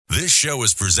This show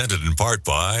is presented in part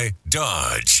by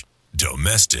Dodge.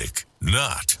 Domestic,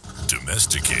 not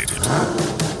domesticated.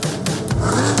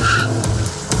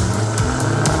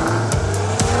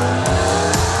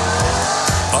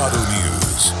 Auto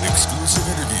news, exclusive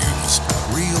interviews,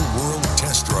 real-world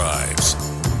test drives.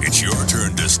 It's your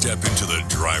turn to step into the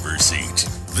driver's seat.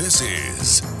 This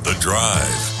is The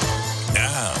Drive.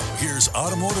 Now, here's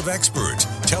automotive expert,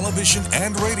 television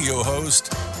and radio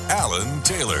host, Alan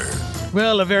Taylor.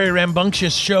 Well, a very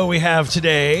rambunctious show we have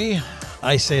today.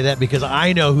 I say that because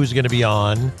I know who's going to be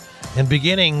on. And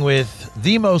beginning with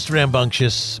the most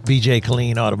rambunctious BJ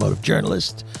Colleen, automotive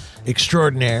journalist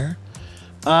extraordinaire.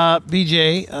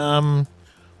 BJ,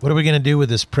 what are we going to do with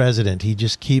this president? He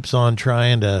just keeps on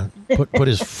trying to put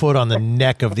his foot on the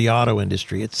neck of the auto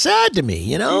industry. It's sad to me,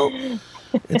 you know?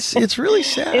 It's really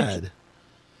sad.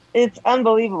 It's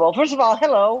unbelievable. First of all,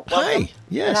 hello. Welcome. Hi.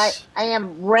 Yes. And I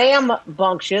am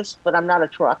rambunctious, but I'm not a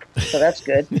truck, so that's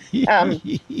good.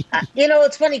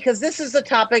 It's funny because this is the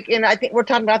topic, and I think we're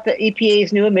talking about the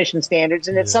EPA's new emission standards,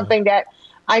 and it's something that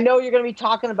I know you're going to be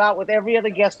talking about with every other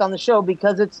guest on the show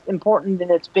because it's important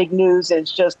and it's big news, and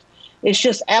it's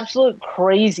just absolute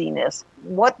craziness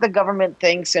what the government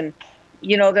thinks, and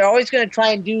they're always going to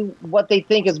try and do what they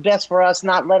think is best for us,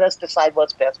 not let us decide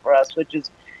what's best for us, which is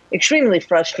extremely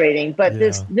frustrating. But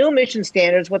this new emission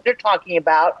standards, what they're talking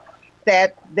about,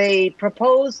 that they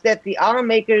propose that the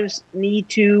automakers need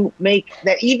to make,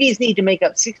 that EVs need to make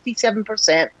up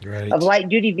 67% of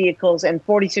light-duty vehicles and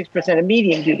 46% of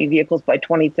medium-duty vehicles by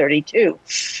 2032.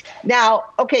 Now,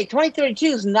 2032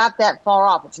 is not that far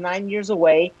off. It's 9 years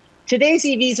away. Today's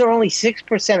EVs are only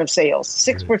 6% of sales,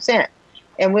 6%.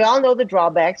 And we all know the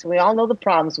drawbacks, and we all know the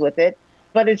problems with it,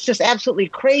 but it's just absolutely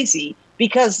crazy.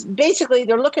 Because basically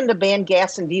they're looking to ban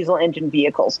gas and diesel engine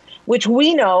vehicles, which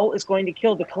we know is going to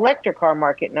kill the collector car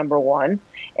market, number one.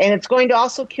 And it's going to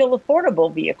also kill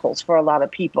affordable vehicles for a lot of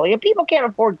people. People can't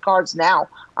afford cars now.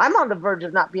 I'm on the verge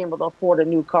of not being able to afford a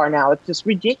new car now. It's just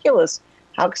ridiculous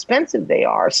how expensive they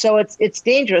are. So it's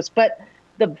dangerous. But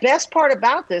the best part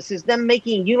about this is them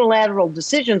making unilateral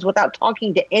decisions without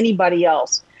talking to anybody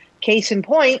else. Case in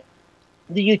point,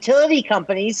 the utility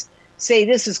companies say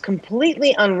this is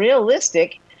completely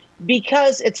unrealistic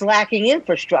because it's lacking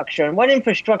infrastructure. And what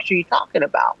infrastructure are you talking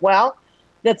about? Well,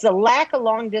 that's a lack of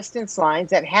long-distance lines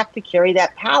that have to carry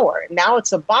that power. Now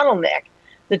it's a bottleneck.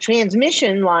 The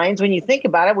transmission lines, when you think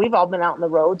about it, we've all been out on the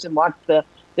roads and watched the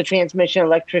transmission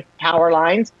electric power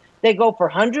lines. They go for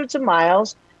hundreds of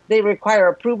miles. They require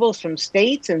approvals from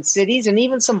states and cities and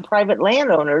even some private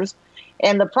landowners.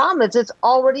 And the problem is it's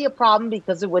already a problem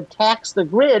because it would tax the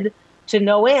grid to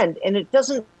no end. And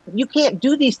you can't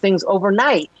do these things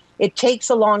overnight. It takes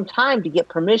a long time to get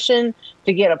permission,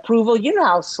 to get approval. You know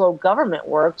how slow government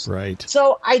works. Right.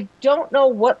 So I don't know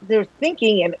what they're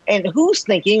thinking and who's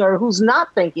thinking or who's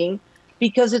not thinking,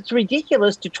 because it's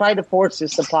ridiculous to try to force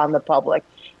this upon the public.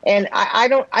 And I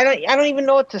don't even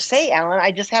know what to say, Alan.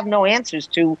 I just have no answers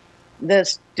to the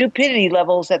stupidity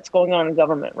levels that's going on in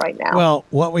government right now. Well,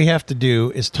 what we have to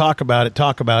do is talk about it.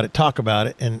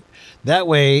 And that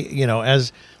way,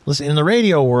 listen, in the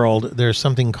radio world, there's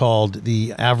something called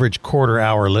the average quarter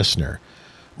hour listener,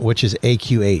 which is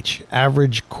AQH.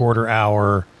 Average quarter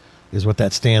hour is what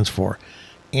that stands for.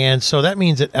 And so that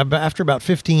means that after about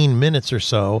 15 minutes or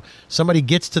so, somebody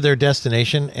gets to their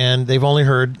destination and they've only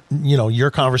heard, your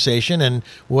conversation and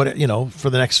for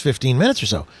the next 15 minutes or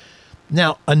so.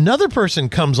 Now, another person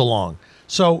comes along.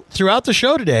 So throughout the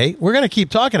show today, we're going to keep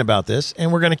talking about this,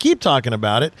 and we're going to keep talking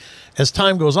about it as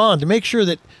time goes on to make sure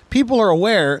that people are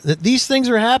aware that these things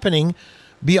are happening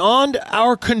beyond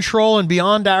our control and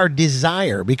beyond our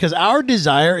desire, because our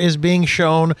desire is being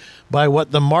shown by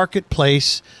what the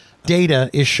marketplace data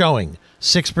is showing.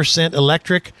 6%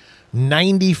 electric,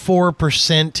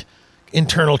 94%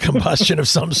 internal combustion of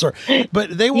some sort.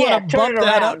 But they want to bump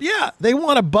that up. Yeah, they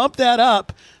want to bump that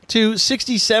up to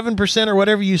 67% or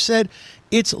whatever you said.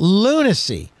 It's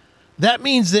lunacy. That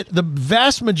means that the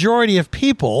vast majority of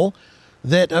people,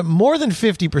 that more than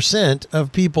 50%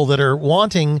 of people that are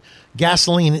wanting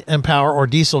gasoline and power or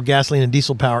gasoline and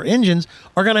diesel power engines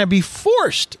are going to be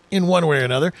forced in one way or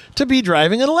another to be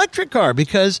driving an electric car,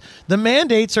 because the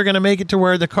mandates are going to make it to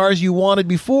where the cars you wanted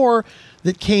before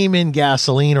that came in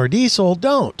gasoline or diesel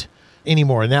don't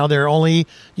anymore. Now they're only,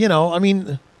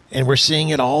 and we're seeing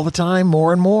it all the time,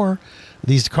 more and more.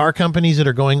 These car companies that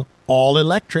are going all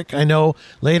electric. I know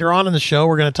later on in the show,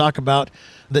 we're going to talk about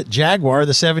the Jaguar,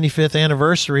 the 75th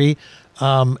anniversary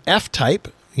F-Type.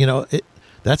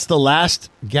 That's the last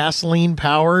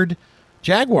gasoline-powered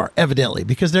Jaguar, evidently,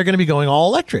 because they're going to be going all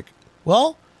electric.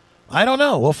 Well, I don't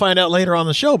know. We'll find out later on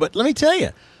the show. But let me tell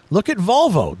you, Look at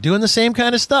Volvo doing the same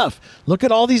kind of stuff. Look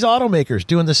at all these automakers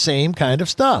doing the same kind of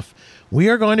stuff. We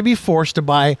are going to be forced to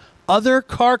buy other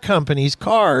car companies'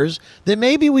 cars that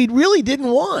maybe we really didn't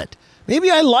want.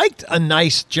 Maybe I liked a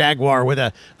nice Jaguar with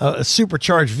a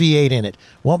supercharged V8 in it.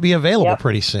 Won't be available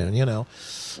pretty soon,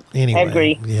 Anyway. I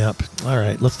agree. Yep. All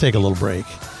right, let's take a little break.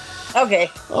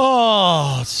 Okay.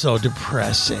 Oh, it's so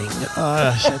depressing.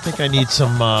 I think I need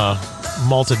some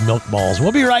malted milk balls.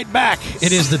 We'll be right back.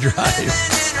 It is The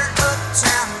Drive.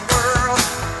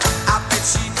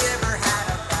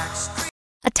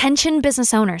 Attention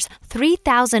business owners,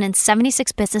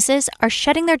 3,076 businesses are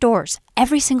shutting their doors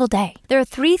every single day. There are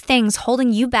 3 things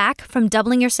holding you back from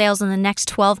doubling your sales in the next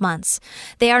 12 months.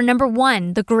 They are number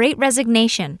 1, the Great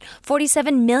Resignation.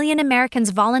 47 million Americans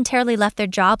voluntarily left their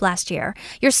job last year.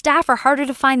 Your staff are harder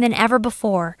to find than ever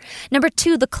before. Number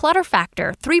 2, the clutter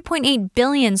factor. 3.8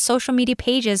 billion social media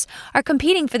pages are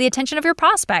competing for the attention of your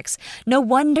prospects. No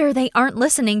wonder they aren't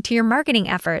listening to your marketing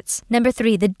efforts. Number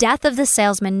 3, the death of the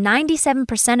salesman.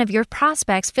 97% of your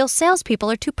prospects feel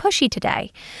salespeople are too pushy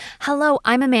today. Hello,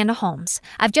 I'm Amanda Holmes.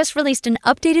 I've just released an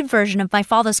updated version of my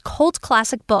father's cult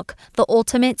classic book, The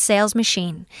Ultimate Sales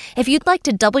Machine. If you'd like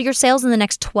to double your sales in the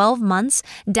next 12 months,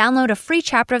 download a free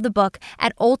chapter of the book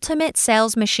at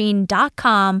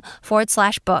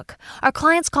ultimatesalesmachine.com/book. Our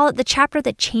clients call it the chapter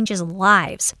that changes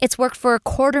lives. It's worked for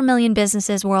 250,000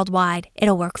 businesses worldwide.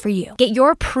 It'll work for you. Get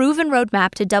your proven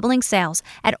roadmap to doubling sales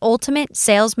at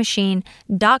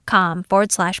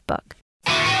ultimatesalesmachine.com/book.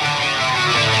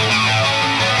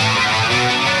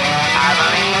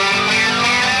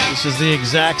 This is the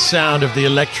exact sound of the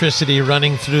electricity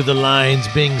running through the lines,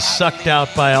 being sucked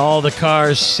out by all the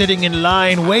cars sitting in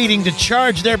line waiting to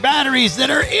charge their batteries that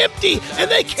are empty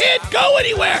and they can't go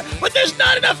anywhere. But there's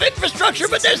not enough infrastructure,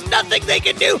 but there's nothing they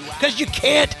can do because you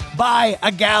can't buy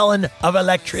a gallon of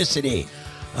electricity.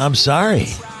 I'm sorry.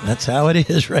 That's how it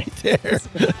is right there.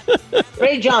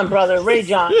 Ray John, brother. Ray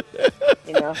John.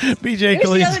 BJ Here's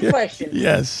Calise. the other question.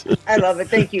 Yes. I love it.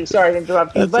 Thank you. Sorry to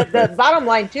interrupt you. But the bottom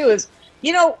line, too, is,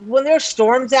 when there's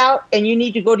storms out and you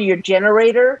need to go to your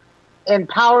generator and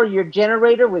power your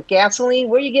generator with gasoline,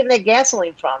 where are you getting that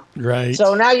gasoline from? Right.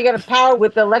 So now you got to power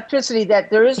with electricity that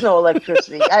there is no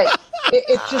electricity.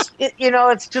 It's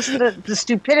just the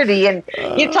stupidity. And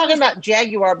you're talking about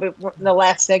Jaguar, but in the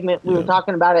last segment we were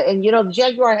talking about it. And, the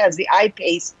Jaguar has the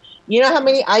I-Pace. You know how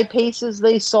many I-Paces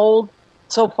they sold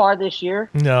so far this year?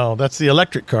 No, that's the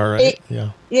electric car, right?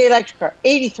 The electric car.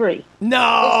 83.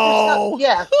 No.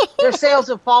 Their sales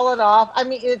have fallen off. I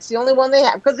mean, it's the only one they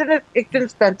have because it's an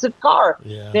expensive car.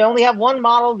 Yeah. They only have one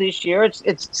model this year. It's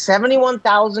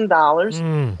 $71,000.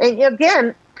 And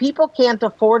again, people can't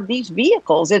afford these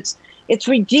vehicles. It's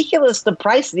ridiculous, the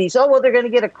price of these. Oh, well, they're going to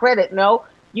get a credit. No,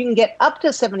 you can get up to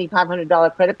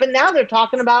 $7,500 credit. But now they're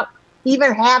talking about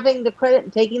even having the credit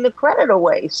and taking the credit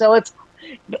away. So it's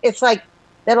like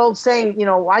that old saying,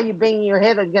 why are you banging your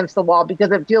head against the wall? Because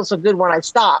it feels so good when I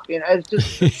stop. It's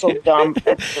just so dumb.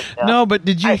 No, but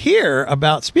did you hear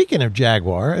about, speaking of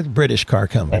Jaguar, a British car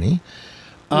company?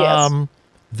 Yes.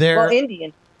 They're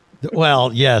Indian.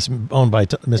 Well, yes, owned by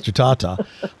Mr. Tata.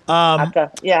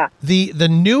 Yeah. The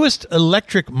newest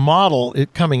electric model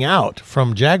coming out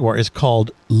from Jaguar is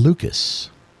called Lucas.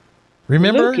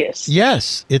 Remember? Lucas.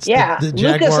 Yes. It's the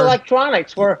Jaguar. Lucas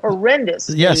Electronics were horrendous.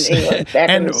 Yes. In England back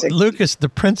in the 60s. Lucas, the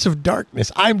Prince of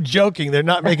Darkness. I'm joking. They're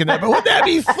not making that. But wouldn't that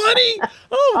be funny?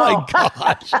 Oh, my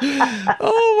gosh.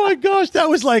 Oh, my gosh. That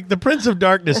was like the Prince of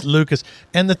Darkness, Lucas.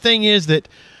 And the thing is that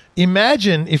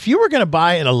imagine if you were going to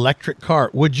buy an electric car,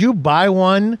 would you buy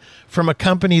one from a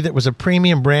company that was a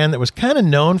premium brand that was kind of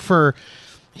known for,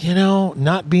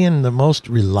 not being the most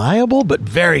reliable, but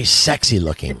very sexy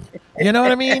looking? You know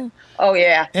what I mean? Oh,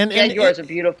 yeah. And Jaguars are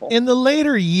beautiful. In the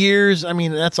later years, I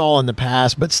mean, that's all in the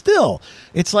past, but still,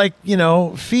 it's like,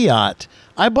 Fiat.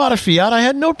 I bought a Fiat. I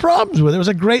had no problems with it. It was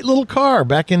a great little car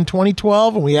back in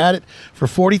 2012, and we had it for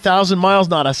 40,000 miles,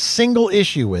 not a single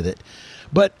issue with it.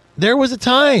 But there was a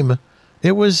time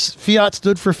it was Fiat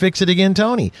stood for Fix It Again,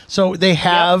 Tony. So they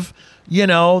have,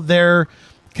 their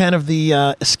kind of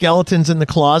the skeletons in the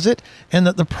closet, and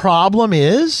that the problem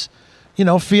is,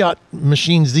 Fiat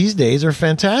machines these days are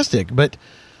fantastic. But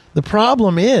the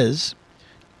problem is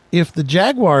if the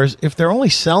Jaguars, if they're only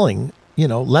selling,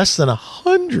 less than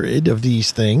 100 of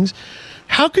these things,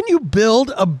 how can you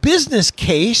build a business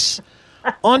case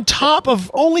on top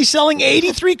of only selling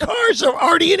 83 cars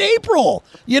already in April?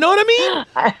 You know what I mean?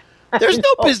 There's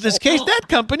no business case. That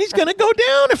company's going to go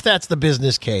down if that's the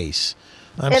business case.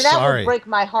 I'm and that sorry. would break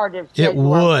my heart if it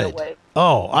would. Away.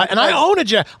 Oh, I own a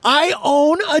Jaguar. I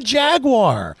own a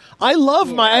Jaguar. I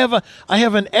love I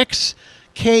have an X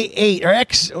K8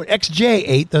 or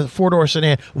XJ8, the four-door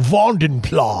sedan,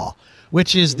 Vandenplas,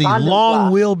 which is the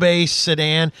long wheelbase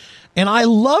sedan. And I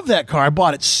love that car. I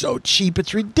bought it so cheap.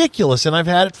 It's ridiculous. And I've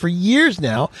had it for years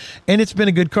now. And it's been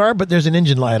a good car, but there's an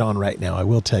engine light on right now. I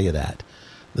will tell you that.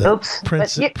 Oops.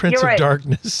 Prince of right.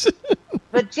 Darkness.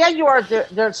 But Jaguars,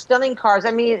 they're stunning cars.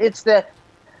 I mean, it's the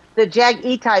Jag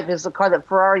E-Type is the car that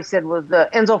Ferrari said was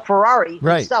Enzo Ferrari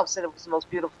himself said it was the most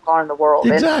beautiful car in the world.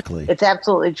 Exactly. And it's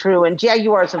absolutely true. And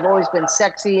Jaguars have always been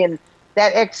sexy, and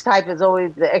that X-Type the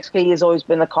XKE has always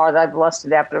been the car that I've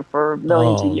lusted after for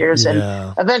millions of years. Yeah.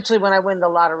 And eventually when I win the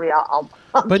lottery, I'll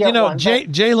But get one.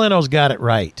 Jay Leno's got it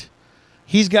right.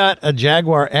 He's got a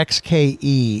Jaguar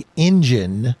XKE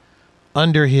engine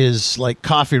under his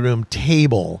coffee room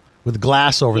table with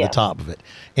glass over the top of it.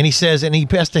 And he says, and he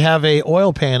has to have a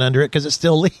oil pan under it because it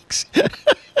still leaks.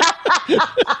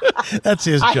 That's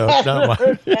his joke, not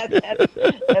mine.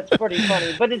 That's pretty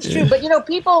funny, but it's true. But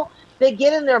people, they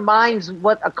get in their minds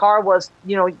what a car was,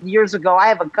 years ago. I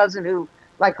have a cousin who,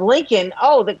 like Lincoln.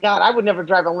 Oh, God, I would never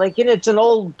drive a Lincoln. It's an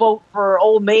old boat for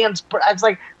old man's. I was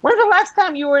like, when's the last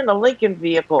time you were in a Lincoln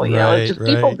vehicle? It's just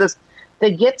people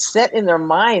they get set in their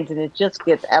minds, and it just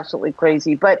gets absolutely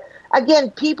crazy. But again,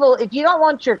 people, if you don't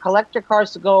want your collector cars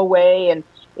to go away, and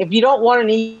if you don't want an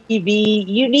EV,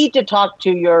 you need to talk to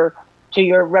your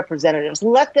representatives.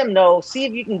 Let them know. See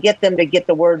if you can get them to get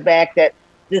the word back that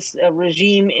this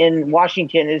regime in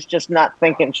Washington is just not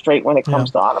thinking straight when it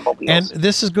comes to automobiles. And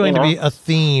this is going to be a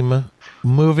theme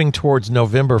moving towards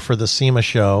November for the SEMA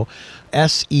show,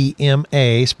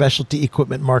 SEMA, Specialty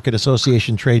Equipment Market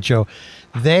Association trade show.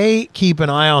 They keep an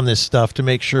eye on this stuff to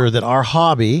make sure that our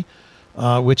hobby,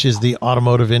 which is the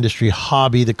automotive industry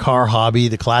hobby, the car hobby,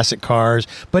 the classic cars,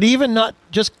 but even not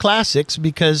just classics,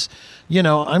 because,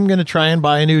 I'm going to try and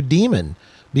buy a new Demon,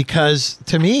 because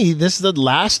to me, this is the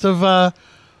last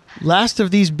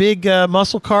of these big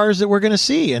muscle cars that we're going to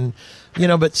see. And,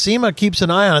 but SEMA keeps an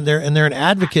eye on it there, and they're an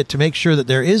advocate to make sure that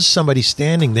there is somebody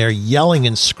standing there yelling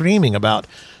and screaming about,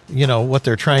 what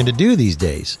they're trying to do these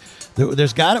days.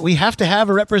 We have to have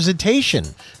a representation,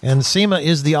 and SEMA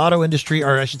is the auto industry,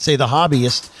 or I should say the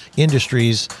hobbyist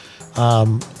industry's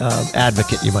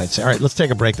advocate, you might say. All right, let's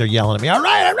take a break. They're yelling at me. All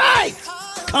right.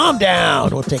 Calm down.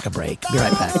 We'll take a break. Be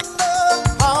right back.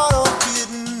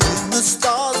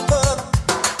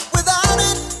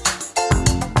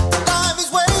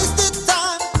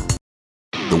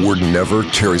 The word never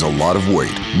carries a lot of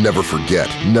weight. Never forget,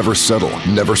 never settle,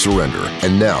 never surrender.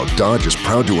 And now Dodge is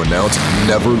proud to announce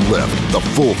Never Lift, the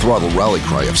full throttle rally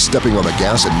cry of stepping on the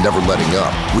gas and never letting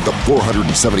up. With the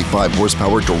 475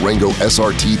 horsepower Durango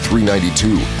SRT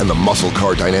 392 and the muscle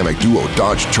car dynamic duo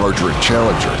Dodge Charger and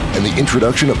Challenger, and the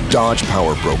introduction of Dodge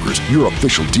Power Brokers, your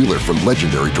official dealer for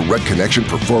legendary direct connection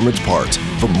performance parts.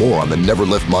 For more on the Never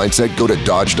Lift mindset, go to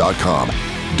Dodge.com.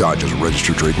 Dodge is a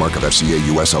registered trademark of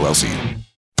FCA US LLC.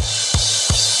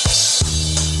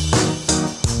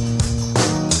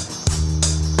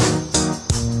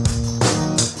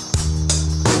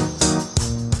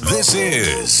 This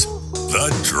is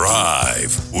The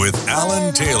Drive with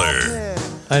Alan Taylor.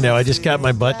 I know, I just got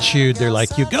my butt chewed. They're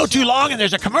like, you go too long and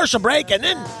there's a commercial break and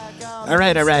then... All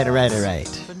right.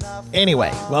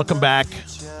 Anyway, welcome back.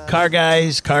 Car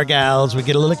guys, car gals, we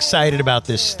get a little excited about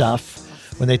this stuff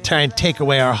when they try and take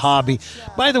away our hobby.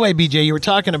 By the way, BJ, you were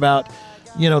talking about,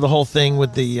 the whole thing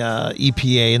with the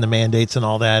EPA and the mandates and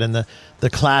all that, and the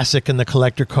classic and the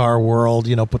collector car world,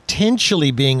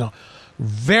 potentially being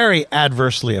very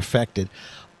adversely affected.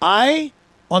 I,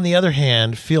 on the other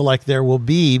hand, feel like there will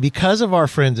be, because of our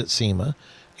friends at SEMA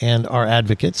and our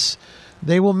advocates,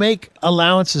 they will make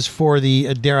allowances for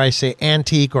the, dare I say,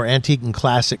 antique and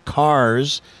classic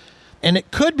cars. And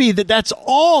it could be that that's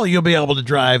all you'll be able to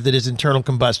drive that is internal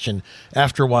combustion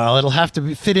after a while. It'll have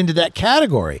to fit into that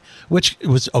category, which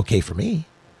was okay for me,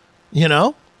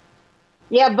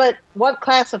 Yeah, but what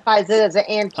classifies it as an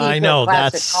antique? I know, or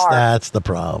classic car? That's the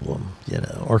problem,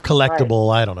 or collectible.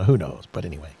 Right. I don't know, who knows? But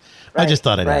anyway, I just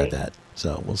thought I'd add that.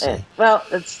 So we'll see. Well,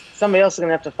 somebody else is going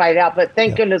to have to fight out. But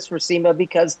thank goodness for SEMA,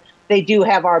 because they do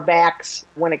have our backs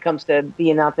when it comes to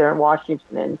being out there in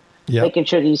Washington and making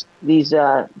sure these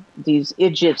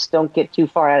idiots don't get too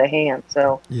far out of hand.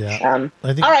 So all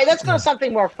right, let's go to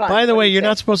something more fun. By the way, you're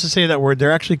not supposed to say that word.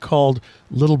 They're actually called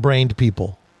little-brained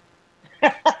people.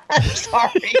 I'm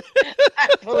sorry. I'm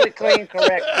politically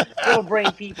incorrect. Little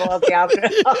brain people. Okay, I'll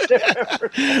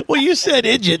well, you said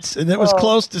idiots, and it was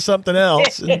close to something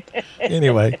else. And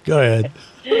anyway, go ahead.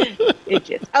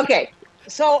 Idiots. Okay,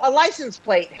 so a license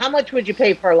plate. How much would you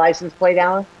pay for a license plate,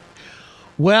 Alan?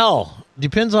 Well,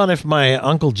 depends on if my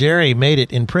Uncle Jerry made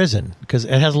it in prison, because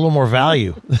it has a little more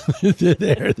value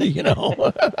there, you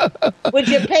know. Would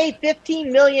you pay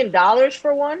 $15 million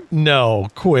for one? No,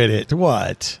 quit it.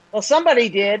 What? Well, somebody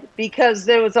did, because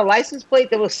there was a license plate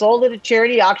that was sold at a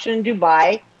charity auction in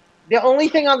Dubai. The only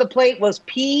thing on the plate was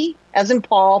P, as in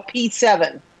Paul,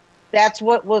 P7. That's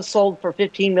what was sold for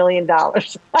 $15 million.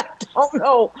 I don't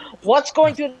know what's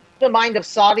going through the mind of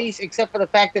Saudis, except for the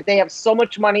fact that they have so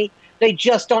much money, they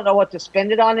just don't know what to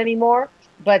spend it on anymore.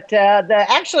 But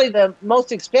the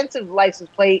most expensive license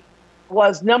plate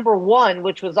was number 1,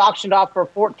 which was auctioned off for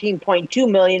 $14.2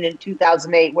 million in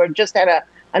 2008, where it just had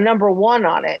a number 1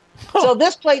 on it. So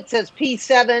this plate says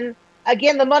P7.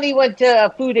 Again, the money went to a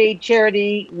food aid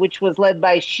charity, which was led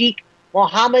by Sheikh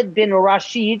Mohammed bin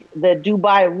Rashid, the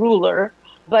Dubai ruler.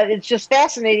 But it's just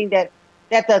fascinating that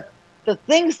the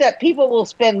things that people will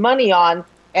spend money on,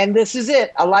 and this is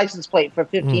it, a license plate for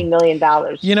 $15 million.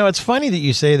 You know, it's funny that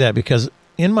you say that, because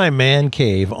in my man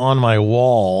cave on my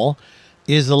wall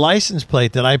is the license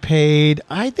plate that I paid,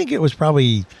 I think it was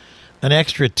probably an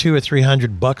extra $200 or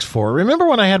 $300 for. Remember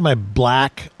when I had my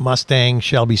black Mustang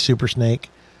Shelby Super Snake?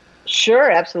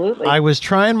 Sure, absolutely. I was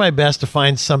trying my best to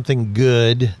find something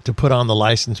good to put on the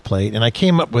license plate, and I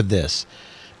came up with this.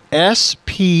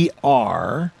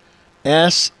 SPR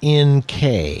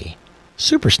SNK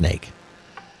Super Snake.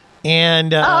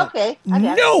 And okay.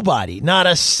 nobody, not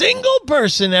a single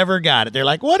person ever got it. They're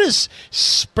like, what is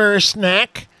spur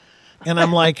snack? And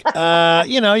I'm like,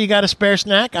 you got a spare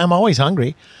snack? I'm always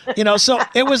hungry. So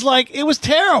it was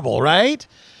terrible, right?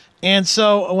 And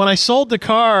so when I sold the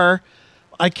car,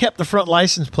 I kept the front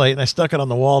license plate and I stuck it on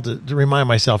the wall to remind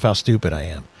myself how stupid I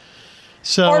am.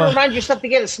 So, or remind yourself to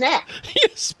get a snack.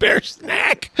 Spare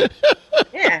snack.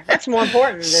 Yeah, that's more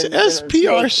important than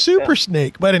SPR snake, Super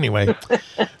Snake. But anyway.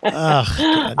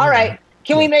 God, all right.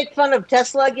 Can we make fun of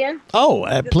Tesla again? Oh,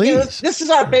 please. This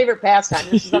is our favorite pastime.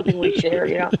 This is something we share,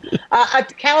 A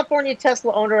California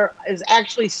Tesla owner is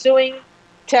actually suing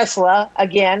Tesla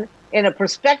again in a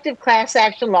prospective class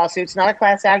action lawsuit. It's not a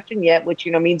class action yet, which,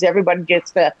 means everybody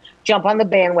gets to jump on the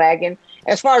bandwagon.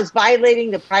 As far as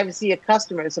violating the privacy of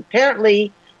customers,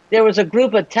 apparently there was a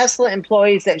group of Tesla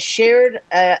employees that shared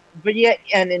via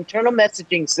an internal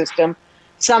messaging system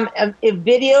some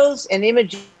videos and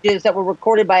images that were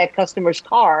recorded by a customer's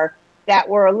car that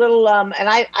were a little, and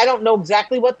I don't know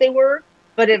exactly what they were,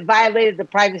 but it violated the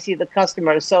privacy of the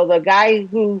customer. So the guy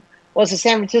who was a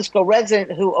San Francisco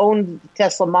resident who owned the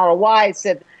Tesla Model Y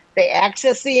said they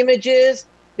accessed the images,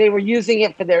 they were using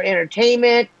it for their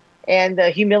entertainment and the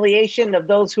humiliation of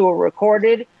those who were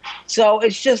recorded. So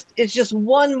it's just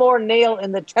one more nail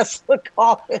in the Tesla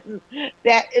coffin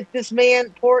that if this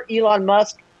man, poor Elon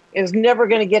Musk, is never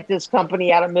going to get this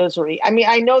company out of misery. I mean,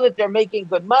 I know that they're making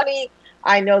good money.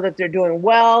 I know that they're doing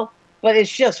well, but it's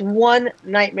just one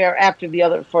nightmare after the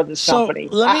other for this company.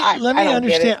 Let me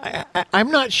understand.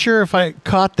 I'm not sure if I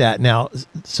caught that now.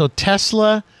 So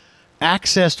Tesla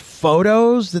accessed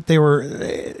photos that they were,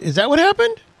 is that what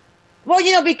happened?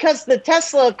 Well, because the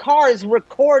Tesla cars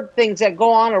record things that go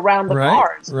on around the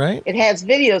cars. Right. It has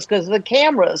videos because of the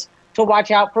cameras to watch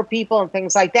out for people and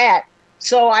things like that.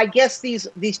 So I guess these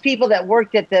people that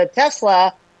worked at the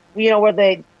Tesla, where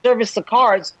they service the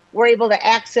cars, were able to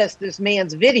access this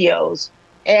man's videos,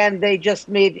 and they just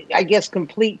made, I guess,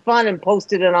 complete fun and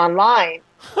posted it online.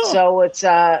 So it's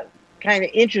kind of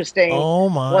interesting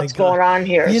what's going on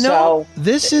here.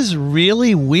 This is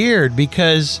really weird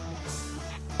because,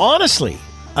 honestly,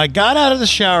 I got out of the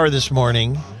shower this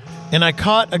morning and I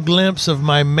caught a glimpse of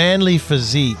my manly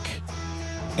physique.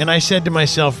 And I said to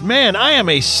myself, man, I am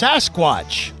a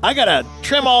Sasquatch. I got to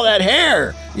trim all that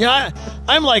hair.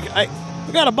 I'm like, I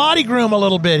got to body groom a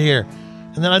little bit here.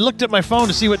 And then I looked at my phone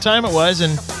to see what time it was.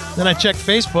 And then I checked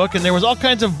Facebook and there was all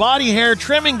kinds of body hair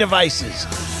trimming devices.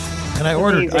 And I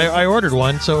ordered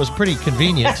one, so it was pretty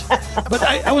convenient. But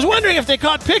I was wondering if they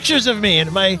caught pictures of me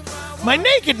and my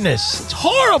nakedness. It's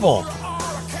horrible.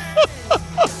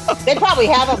 They probably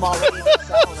have them already.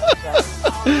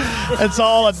 It's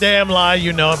all a damn lie,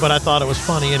 but I thought it was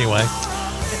funny anyway.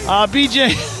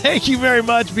 BJ, thank you very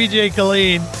much, BJ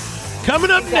Colleen.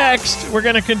 Coming up next, we're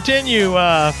going to continue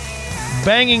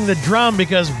banging the drum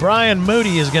because Brian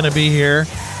Moody is going to be here.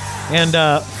 And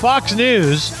Fox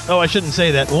News, I shouldn't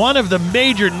say that, one of the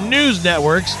major news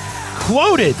networks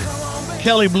quoted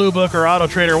Kelly Blue Book or Auto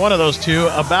Trader, one of those two,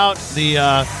 about the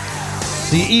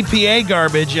EPA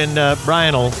garbage, and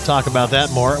Brian will talk about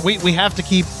that more. We have to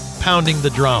keep pounding the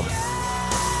drum.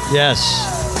 Yes.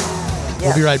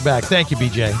 We'll be right back. Thank you,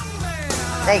 BJ.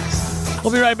 Thanks.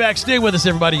 We'll be right back. Stay with us,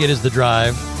 everybody. It is The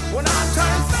Drive. When I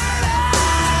turn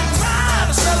 30, trying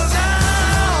to settle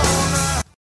down.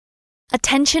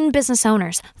 Attention business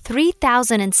owners,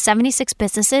 3,076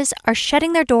 businesses are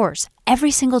shutting their doors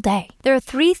every single day. There are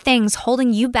 3 things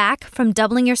holding you back from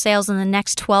doubling your sales in the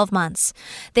next 12 months.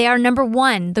 They are number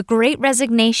 1, the Great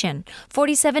Resignation.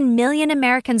 47 million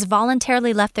Americans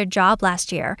voluntarily left their job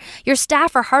last year. Your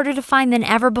staff are harder to find than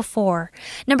ever before.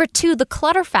 Number 2, the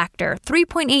clutter factor.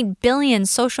 3.8 billion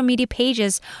social media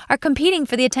pages are competing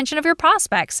for the attention of your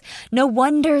prospects. No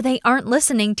wonder they aren't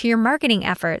listening to your marketing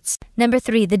efforts. Number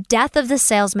 3, the death of the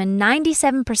salesman.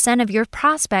 97% of your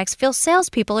prospects feel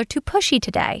salespeople are too pushy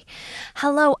today.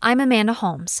 Hello, I'm Amanda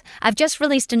Holmes. I've just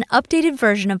released an updated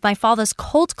version of my father's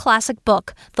cult classic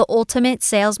book, The Ultimate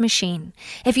Sales Machine.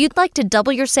 If you'd like to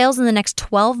double your sales in the next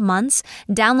 12 months,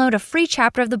 download a free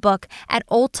chapter of the book at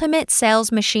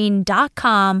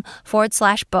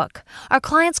ultimatesalesmachine.com/book. Our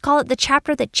clients call it the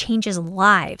chapter that changes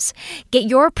lives. Get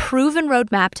your proven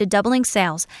roadmap to doubling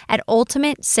sales at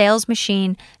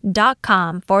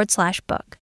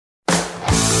ultimatesalesmachine.com/book.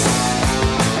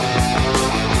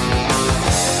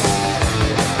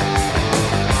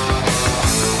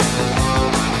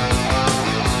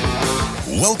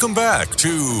 Welcome back to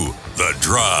The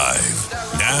Drive.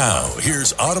 Now,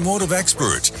 here's automotive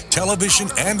expert, television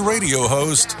and radio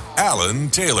host,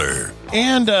 Alan Taylor.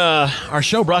 And our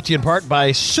show brought to you in part by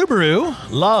Subaru.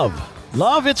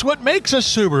 Love, it's what makes a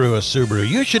Subaru a Subaru.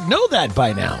 You should know that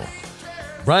by now.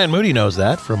 Brian Moody knows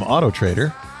that from Auto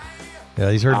Trader.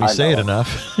 Yeah, he's heard me say it enough.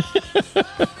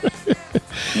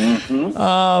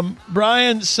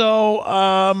 Brian,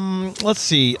 so let's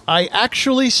see. I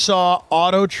actually saw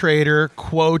Auto Trader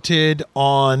quoted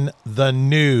on the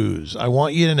news. I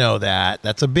want you to know that.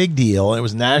 That's a big deal. It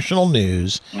was national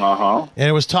news. And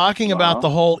it was talking about the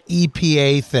whole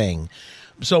EPA thing.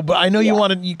 So, but I know you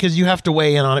wanted, because you have to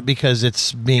weigh in on it because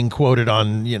it's being quoted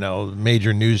on,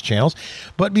 major news channels.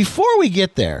 But before we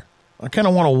get there, I kind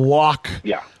of want to walk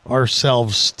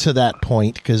ourselves to that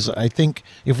point, because I think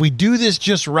if we do this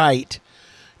just right,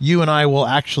 you and I will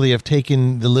actually have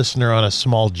taken the listener on a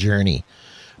small journey.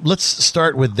 Let's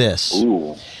start with this.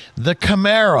 Ooh. The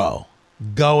Camaro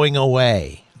going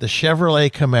away. The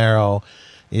Chevrolet Camaro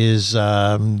is,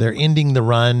 they're ending the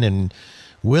run, and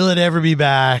will it ever be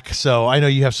back? So I know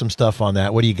you have some stuff on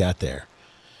that. What do you got there?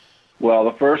 Well,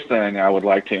 the first thing I would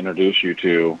like to introduce you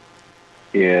to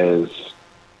is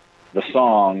the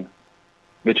song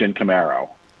Bitchin' Camaro.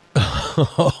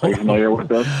 Are you familiar with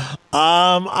this?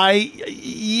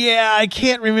 I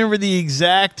can't remember the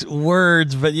exact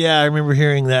words, but I remember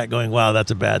hearing that going, wow,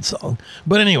 that's a bad song.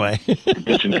 But anyway.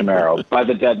 Bitchin' Camaro by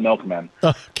the Dead Milkmen.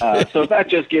 Okay. So that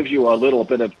just gives you a little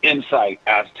bit of insight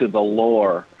as to the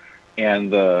lore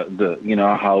and the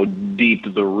how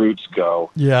deep the roots go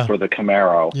for the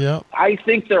Camaro. Yeah. I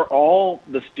think the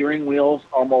steering wheels,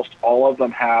 almost all of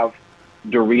them have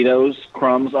Doritos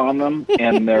crumbs on them,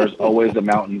 and there's always a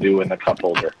Mountain Dew in the cup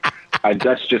holder.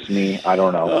 That's just me. I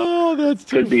don't know. Oh, that's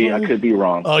too funny. I could be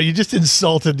wrong. Oh, you just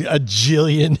insulted a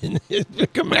jillion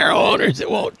Camaro owners that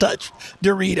won't touch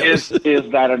Doritos.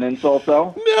 Is that an insult,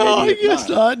 though? No, I guess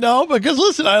not. No, because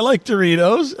listen, I like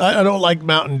Doritos. I don't like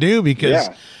Mountain Dew because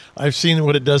I've seen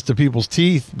what it does to people's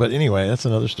teeth. But anyway, that's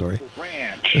another story. Ranch.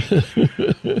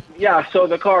 So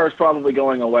the car is probably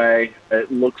going away. It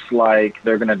looks like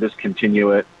they're going to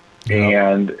discontinue it. Yep.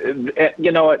 And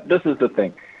you know what? This is the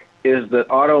thing, is that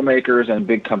automakers and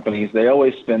big companies, they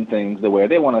always spin things the way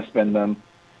they want to spin them,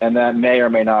 and that may or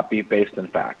may not be based in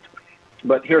fact.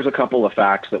 But here's a couple of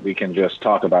facts that we can just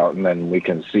talk about, and then we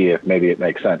can see if maybe it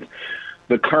makes sense.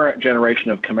 The current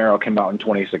generation of Camaro came out in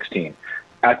 2016.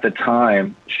 At the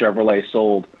time, Chevrolet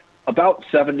sold about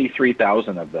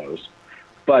 73,000 of those.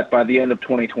 But by the end of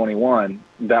 2021,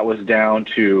 that was down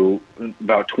to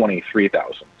about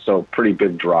 23,000. So pretty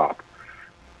big drop.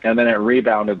 And then it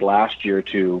rebounded last year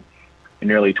to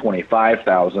nearly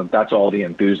 25,000. That's all the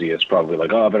enthusiasts probably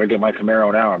like, oh, I better get my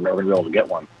Camaro now. I'm never going to be able to get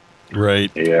one.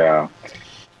 Right. Yeah.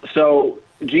 So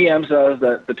GM says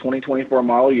that the 2024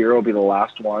 model year will be the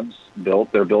last ones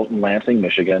built. They're built in Lansing,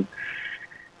 Michigan.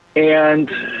 And,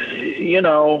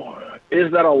 is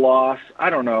that a loss?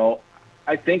 I don't know.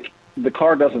 I think the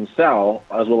car doesn't sell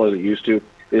as well as it used to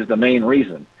is the main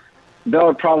reason.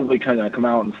 They'll probably kind of come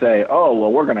out and say, oh,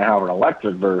 well, we're going to have an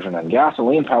electric version and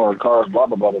gasoline-powered cars, blah,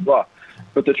 blah, blah, blah, blah.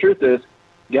 But the truth is,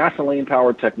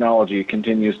 gasoline-powered technology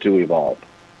continues to evolve.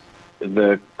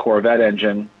 The Corvette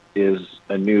engine is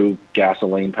a new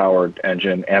gasoline-powered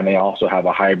engine, and they also have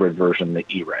a hybrid version, the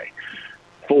E-Ray.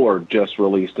 Ford just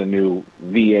released a new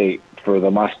V8 for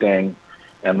the Mustang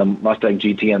and the Mustang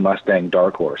GT and Mustang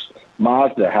Dark Horse.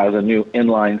 Mazda has a new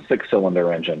inline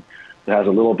six-cylinder engine that has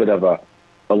a little bit of a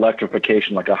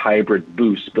electrification, like a hybrid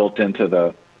boost built into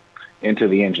the into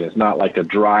the engine. It's not like a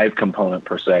drive component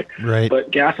per se. Right.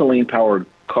 But gasoline-powered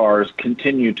cars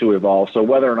continue to evolve. So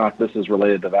whether or not this is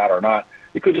related to that or not,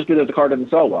 it could just be that the car didn't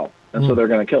sell well, and so they're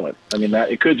going to kill it. I mean,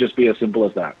 it could just be as simple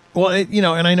as that. Well,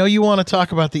 and I know you want to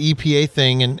talk about the EPA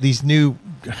thing and these new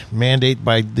mandate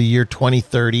by the year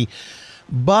 2030.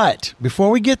 But before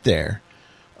we get there,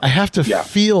 I have to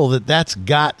feel that that's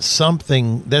got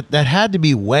something that had to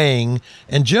be weighing.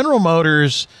 And General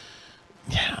Motors,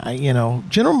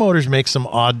 General Motors makes some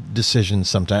odd decisions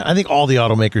sometimes. I think all the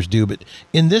automakers do. But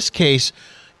in this case,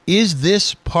 is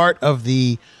this part of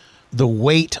the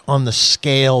weight on the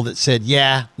scale that said,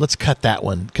 yeah, let's cut that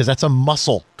one because that's a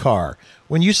muscle car?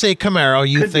 When you say Camaro,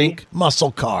 you think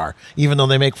muscle car, even though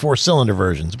they make 4-cylinder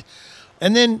versions.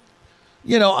 And then,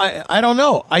 I don't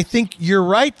know. I think you're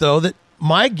right, though, that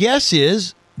my guess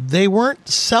is they weren't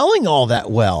selling all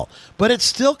that well, but it's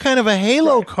still kind of a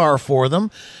halo car for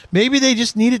them. Maybe they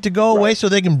just need it to go away so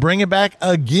they can bring it back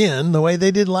again the way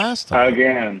they did last time.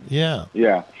 Again. Yeah.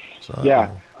 Yeah.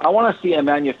 I want to see a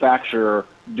manufacturer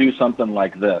do something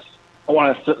like this. I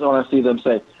want to see them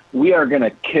say, we are going to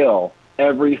kill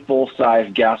every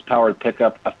full-size gas-powered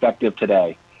pickup effective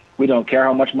today. We don't care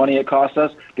how much money it costs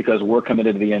us because we're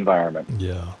committed to the environment.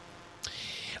 Yeah.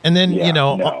 And then,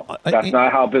 no, that's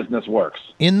not how business works.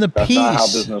 That's not how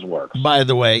business works. By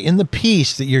the way, in the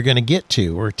piece that you're going to get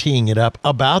to, we're teeing it up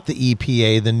about the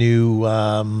EPA, the new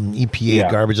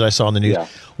EPA garbage that I saw in the news. Yeah.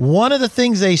 One of the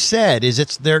things they said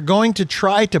is they're going to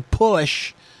try to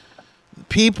push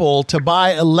people to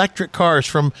buy electric cars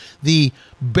from the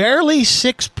barely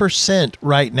 6%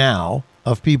 right now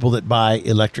of people that buy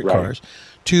electric cars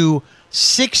to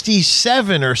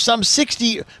 67 or some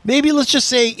 60, maybe let's just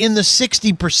say in the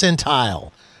 60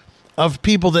 percentile of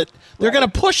people that they're going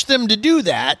to push them to do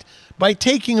that by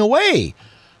taking away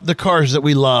the cars that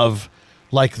we love,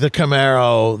 like the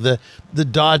Camaro, the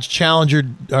Dodge Challenger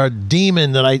or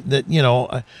Demon they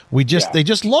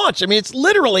just launched. I mean, it's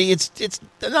literally it's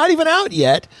not even out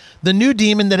yet. The new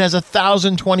Demon that has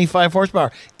 1,025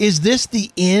 horsepower. Is this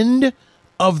the end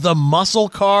of the muscle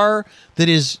car that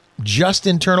is just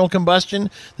internal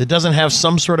combustion, that doesn't have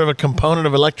some sort of a component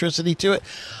of electricity to it?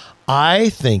 I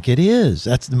think it is.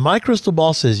 My crystal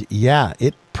ball says, yeah,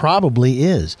 it probably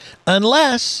is.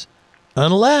 Unless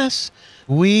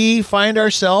we find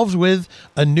ourselves with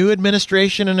a new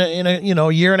administration in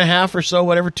a year and a half or so,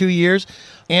 whatever, 2 years,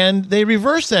 and they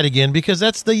reverse that again, because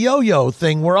that's the yo-yo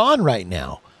thing we're on right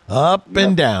now. Up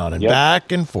and down and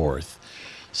back and forth.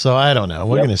 So I don't know.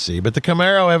 We're going to see. But the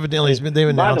Camaro evidently they've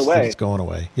announced that it's going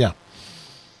away. Yeah.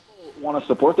 Want to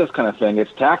support this kind of thing.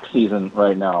 It's tax season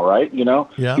right now, right? You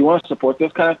want to support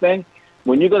this kind of thing.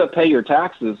 When you go to pay your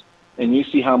taxes and you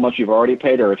see how much you've already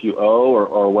paid, or if you owe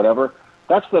or whatever,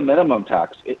 that's the minimum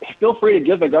tax. Feel free to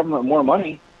give the government more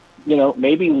money.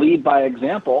 Maybe lead by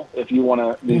example if you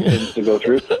want these things to go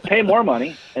through. Pay more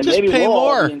money, and just maybe we'll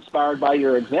all be inspired by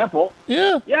your example.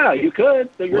 Yeah. Yeah, you could.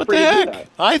 So you're what free the heck? to do that.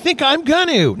 I think I'm going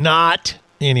to. Not.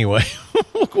 Anyway,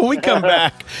 when we come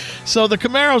back. So the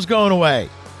Camaro's going away.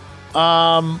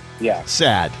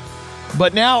 Sad.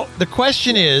 But now the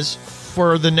question is,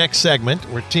 for the next segment,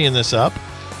 we're teeing this up,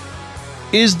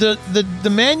 is the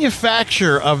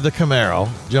manufacturer of the Camaro,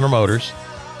 General Motors,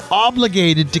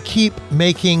 obligated to keep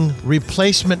making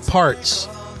replacement parts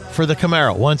for the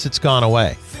Camaro once it's gone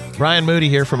away? Brian Moody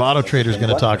here from Auto Trader is going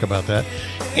to talk about that.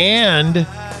 And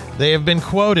they have been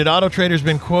quoted, Auto Trader's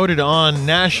been quoted on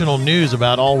national news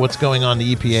about all what's going on in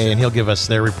the EPA, and he'll give us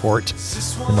their report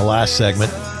in the last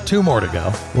segment. 2 more to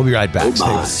go. We'll be right back. Stay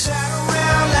with us.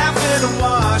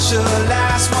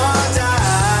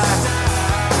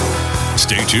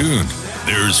 Stay tuned.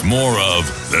 There's more of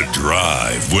The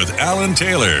Drive with Alan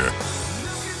Taylor.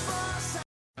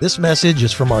 This message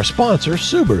is from our sponsor,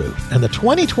 Subaru, and the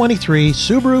 2023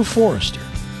 Subaru Forester.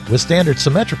 With standard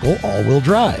symmetrical all-wheel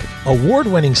drive,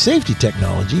 award-winning safety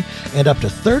technology, and up to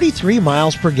 33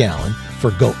 miles per gallon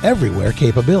for go-everywhere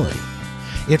capability.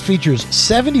 It features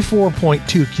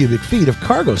 74.2 cubic feet of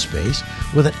cargo space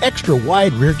with an extra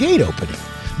wide rear gate opening,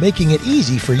 making it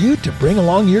easy for you to bring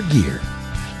along your gear.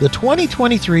 The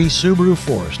 2023 Subaru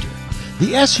Forester,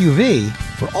 the SUV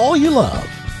for all you love.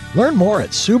 Learn more at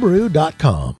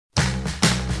Subaru.com.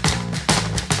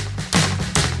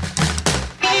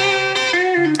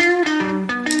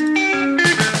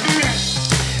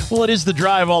 Well, it is The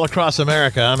Drive all across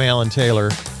America. I'm Alan Taylor.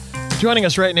 Joining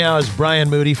us right now is Brian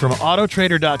Moody from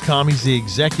Autotrader.com. He's the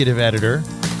executive editor.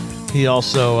 He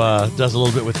also does a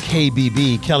little bit with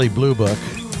KBB, Kelley Blue Book.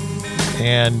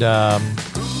 And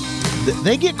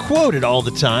they get quoted all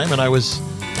the time. And I was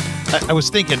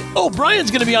thinking, Brian's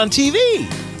going to be on TV.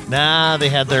 Nah, they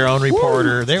had their own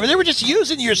reporter. They were just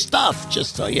using your stuff,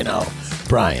 just so you know,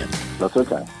 Brian. That's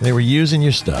okay. They were using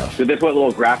your stuff. Did they put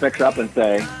little graphics up and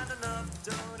say?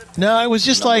 No, it was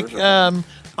just like,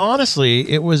 honestly,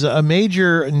 it was a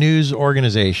major news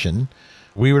organization.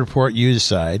 We report used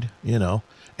side, you know,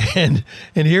 and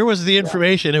here was the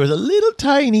information. It was a little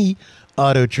tiny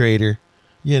Auto Trader,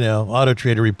 you know, Auto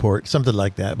Trader report, something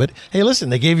like that. But hey, listen,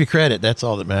 they gave you credit. That's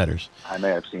all that matters. I may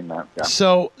have seen that. Yeah.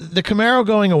 So the Camaro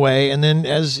going away, and then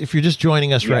if you're just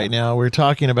joining us right now, we're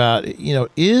talking about, you know,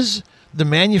 is the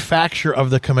manufacturer of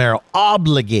the Camaro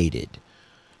obligated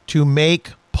to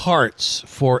make parts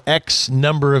for X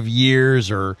number of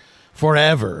years or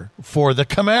forever for the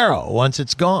Camaro once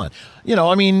it's gone? You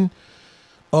know, I mean,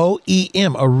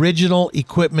 OEM, original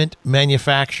equipment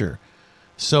manufacturer.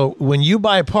 So when you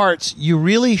buy parts, you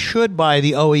really should buy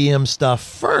the OEM stuff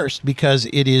first because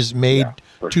it is made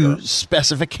to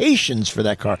specifications for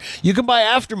that car. You can buy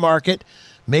aftermarket,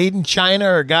 made in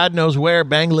China or God knows where,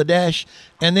 Bangladesh,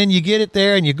 and then you get it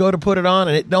there and you go to put it on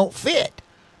and it don't fit.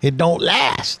 It don't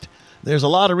last. There's a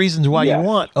lot of reasons why you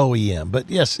want OEM. But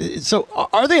yes, so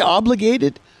are they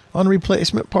obligated on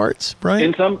replacement parts,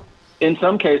 Brian? In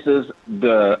some cases,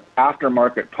 the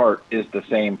aftermarket part is the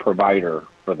same provider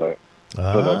for the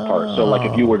part. So like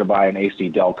if you were to buy an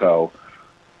AC Delco,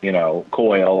 you know,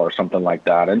 coil or something like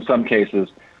that. In some cases,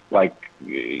 like,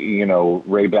 you know,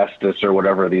 Raybestos or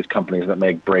whatever, these companies that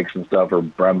make brakes and stuff, or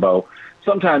Brembo,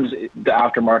 sometimes the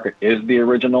aftermarket is the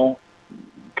original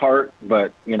part.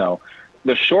 But, you know,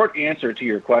 the short answer to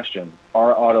your question,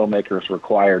 are automakers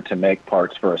required to make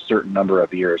parts for a certain number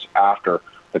of years after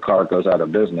the car goes out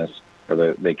of business or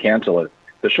they cancel it?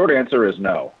 The short answer is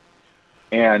no.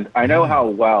 And I know how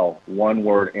well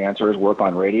one-word answers work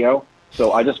on radio,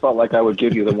 so I just felt like I would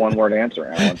give you the one-word answer,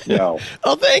 Alan. No.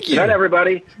 Oh, thank you. Good night,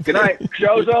 everybody. Good night.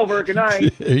 Show's over. Good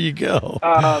night. There you go.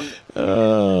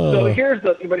 So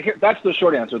that's the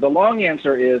short answer. The long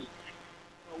answer is,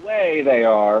 in a way they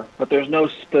are, but there's no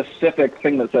specific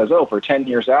thing that says, oh, for 10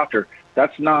 years after.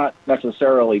 That's not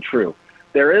necessarily true.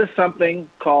 There is something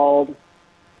called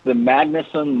the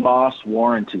Magnuson-Moss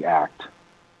Warranty Act.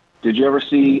 Did you ever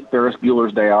see Ferris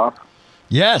Bueller's Day Off?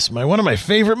 Yes, one of my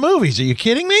favorite movies. Are you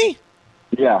kidding me?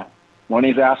 Yeah. When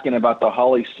he's asking about the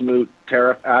Holly Smoot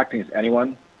Tariff Act, he's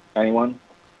anyone?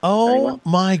 Oh,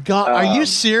 my God. Are you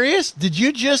serious? Did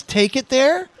you just take it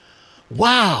there?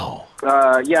 Wow.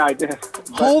 Yeah, I did.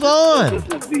 Hold on. This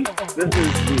is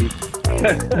the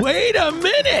Wait a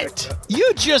minute.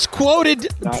 You just quoted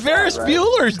Ferris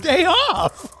Bueller's Day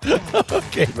Off.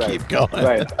 Okay, keep going.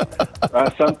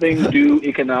 Right. Something do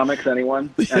economics,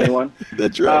 anyone?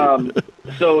 That's right.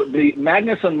 So the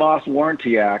Magnuson-Moss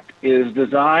Warranty Act is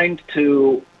designed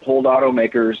to hold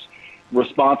automakers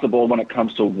responsible when it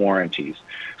comes to warranties.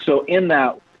 So in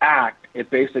that act, it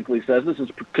basically says, this is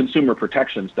consumer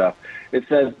protection stuff, it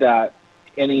says that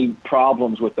any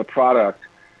problems with the product,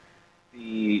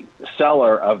 the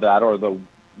seller of that or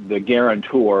the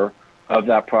guarantor of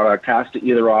that product has to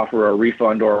either offer a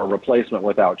refund or a replacement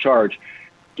without charge,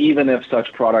 even if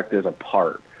such product is a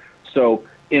part. So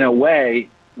in a way,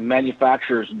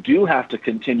 manufacturers do have to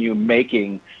continue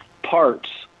making parts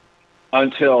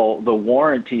until the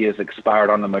warranty is expired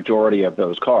on the majority of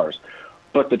those cars.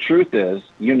 But the truth is,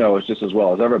 you know as just as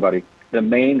well as everybody, the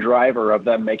main driver of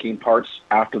them making parts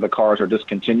after the cars are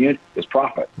discontinued is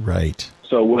profit. Right.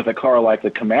 So with a car like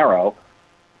the Camaro,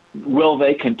 will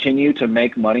they continue to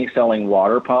make money selling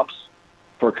water pumps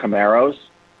for Camaros?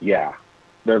 Yeah,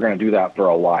 they're going to do that for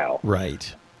a while.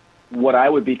 Right. What I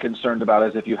would be concerned about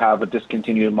is if you have a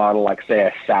discontinued model like, say,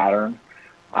 a Saturn.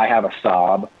 I have a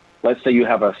Saab. Let's say you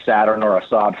have a Saturn or a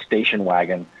Saab station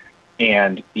wagon,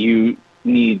 and you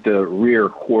need the rear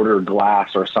quarter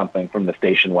glass or something from the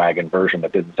station wagon version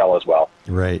that didn't sell as well.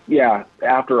 Right. Yeah,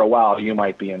 after a while, you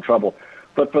might be in trouble.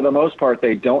 But for the most part,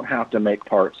 they don't have to make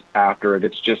parts after it.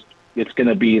 It's going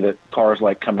to be the cars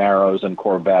like Camaros and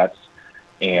Corvettes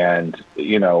and,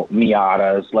 you know,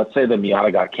 Miatas. Let's say the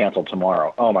Miata got canceled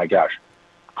tomorrow. Oh, my gosh.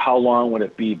 How long would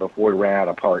it be before we ran out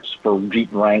of parts for Jeep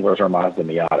Wranglers or Mazda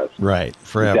Miatas? Right,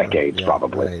 forever. Decades,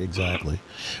 probably. Right, exactly.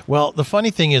 Well, the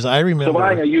funny thing is, I remember... So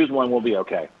buying a used one will be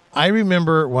okay. I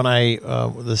remember when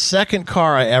the second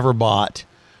car I ever bought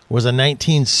was a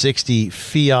 1960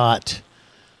 Fiat,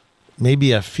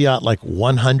 maybe a Fiat like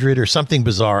 100 or something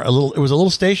bizarre. It was a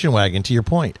little station wagon, to your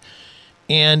point.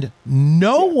 And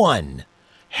no one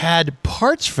had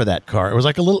parts for that car. It was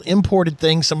like a little imported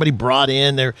thing somebody brought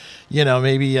in there, you know,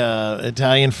 maybe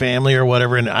Italian family or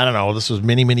whatever. And I don't know, this was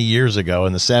many, many years ago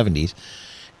in the 70s.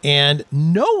 And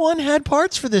no one had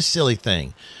parts for this silly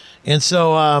thing. And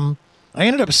so I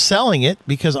ended up selling it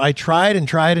because I tried and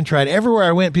tried and tried. Everywhere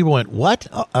I went, people went, what?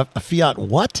 A Fiat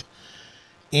what?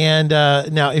 And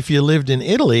now, if you lived in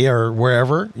Italy or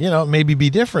wherever, maybe be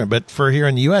different. But for here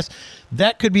in the U.S.,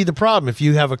 that could be the problem if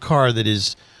you have a car that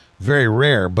is very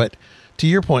rare. But to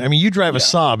your point, I mean, you drive a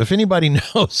Saab. If anybody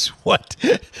knows what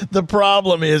the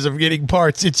problem is of getting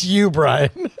parts, it's you,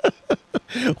 Brian. The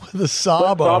Saab.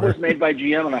 The Saab was made by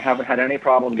GM, and I haven't had any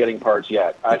problem getting parts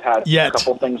yet. I've had a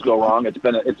couple things go wrong.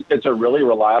 It's a really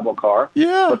reliable car.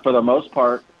 Yeah. But for the most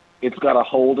part, it's got a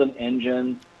Holden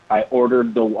engine. I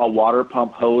ordered a water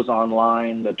pump hose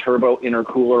online. The turbo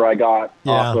intercooler I got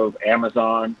off of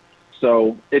Amazon.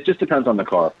 So it just depends on the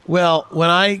car. Well,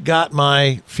 when I got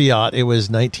my Fiat, it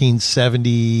was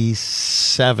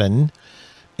 1977,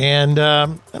 and I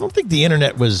don't think the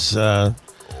internet was. Well,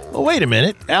 wait a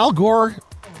minute. Al Gore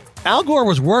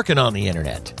was working on the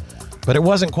internet, but it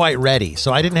wasn't quite ready,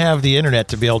 so I didn't have the internet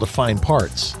to be able to find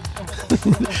parts.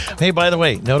 Hey, by the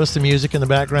way, notice the music in the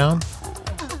background?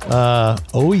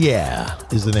 Oh Yeah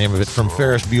is the name of it, from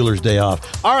Ferris Bueller's Day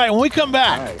Off. All right, when we come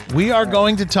back, we are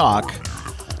going to talk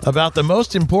about the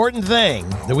most important thing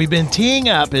that we've been teeing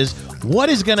up is what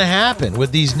is going to happen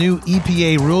with these new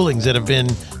EPA rulings that have been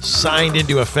signed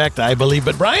into effect, I believe.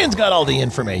 But Brian's got all the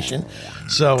information.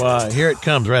 So here it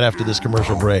comes right after this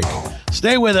commercial break.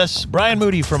 Stay with us. Brian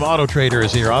Moody from Auto Trader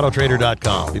is here,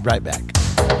 autotrader.com. Be right back.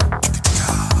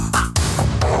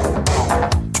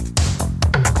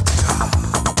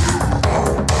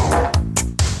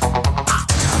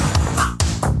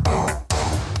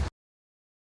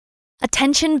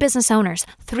 Attention business owners,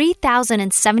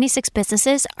 3,076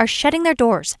 businesses are shutting their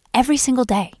doors every single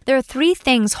day. There are 3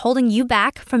 things holding you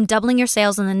back from doubling your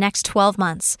sales in the next 12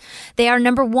 months. They are: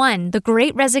 number 1, the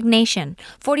Great Resignation.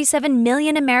 47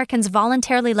 million Americans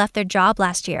voluntarily left their job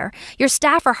last year. Your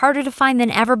staff are harder to find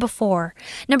than ever before.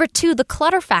 Number 2, the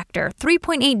clutter factor.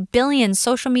 3.8 billion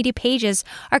social media pages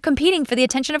are competing for the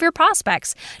attention of your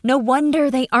prospects. No wonder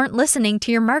they aren't listening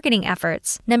to your marketing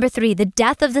efforts. Number 3, the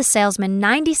death of the salesman.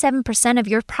 97% of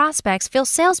your prospects feel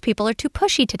salespeople are too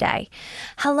pushy today.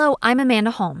 Hello, I'm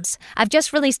Amanda Holmes. I've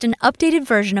just released an updated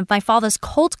version of my father's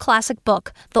cult classic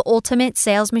book, The Ultimate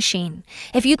Sales Machine.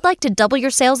 If you'd like to double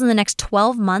your sales in the next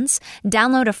 12 months,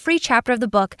 download a free chapter of the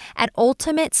book at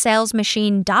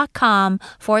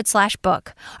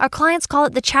ultimatesalesmachine.com/book. Our clients call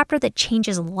it the chapter that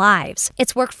changes lives.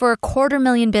 It's worked for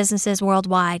 250,000 businesses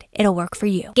worldwide. It'll work for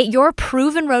you. Get your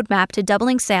proven roadmap to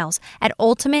doubling sales at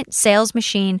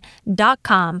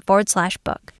ultimatesalesmachine.com/book.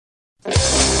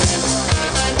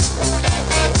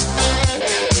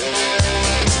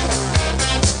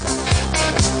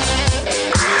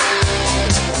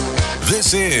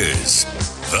 This is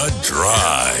The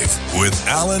Drive with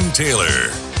Alan Taylor.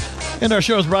 And our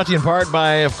show is brought to you in part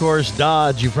by, of course,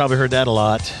 Dodge. You've probably heard that a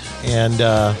lot. And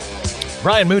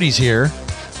Brian Moody's here.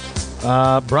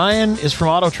 Brian is from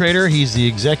Auto Trader. He's the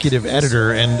executive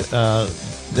editor. And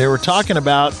they were talking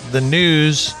about the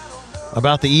news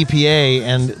about the EPA,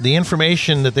 and the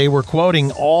information that they were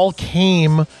quoting all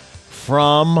came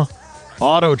from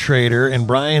Auto Trader. And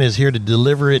Brian is here to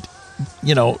deliver it,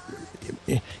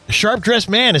 a sharp-dressed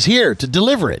man is here to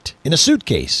deliver it in a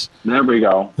suitcase. There we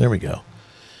go.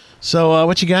 So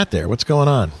what you got there? What's going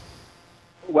on?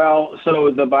 Well,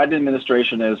 so the Biden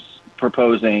administration is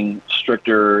proposing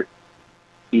stricter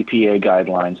EPA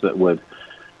guidelines that would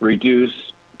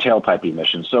reduce tailpipe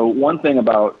emissions. So one thing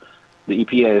about the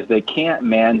EPA is they can't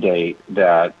mandate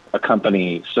that a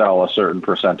company sell a certain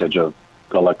percentage of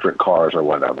electric cars or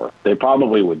whatever. They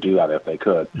probably would do that if they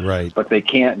could. Right. But they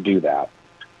can't do that.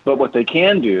 But what they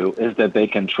can do is that they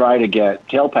can try to get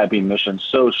tailpipe emissions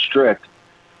so strict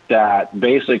that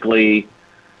basically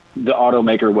the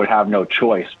automaker would have no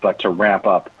choice but to ramp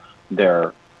up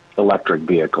their electric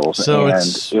vehicles. So and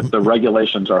if the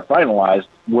regulations are finalized,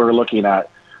 we're looking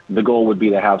at the goal would be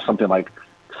to have something like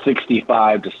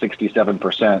 65 to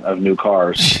 67% of new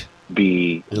cars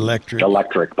be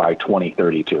electric by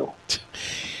 2032.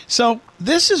 So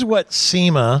this is what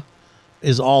SEMA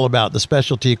is all about, the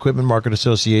Specialty Equipment Market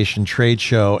Association trade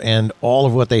show, and all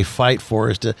of what they fight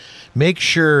for is to make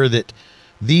sure that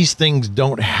these things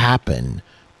don't happen,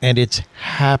 and it's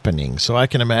happening. So I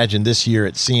can imagine this year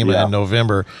at SEMA in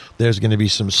November, there's going to be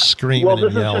some screaming and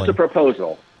yelling. Well, this is just a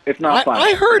proposal. It's not final.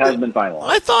 I heard it hasn't been finalized.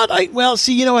 I thought,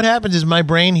 what happens is my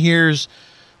brain hears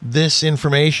this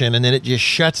information, and then it just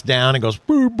shuts down and goes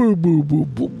boo, boo, boo, boo,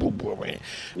 boo, boo, boo.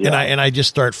 Yeah. And I just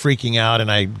start freaking out,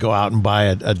 and I go out and buy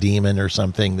a demon or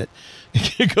something that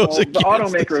goes against the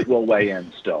automakers will weigh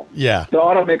in still. Yeah. The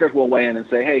automakers will weigh in and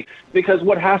say, hey, because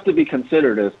what has to be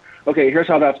considered is, okay, here's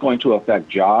how that's going to affect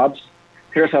jobs.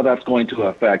 Here's how that's going to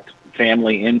affect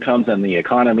family incomes and the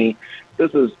economy.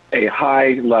 This is a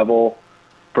high-level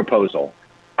proposal.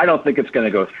 I don't think it's going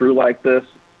to go through like this.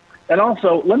 And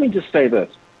also, let me just say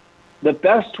this. The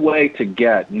best way to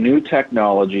get new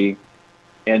technology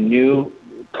and new,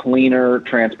 cleaner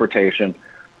transportation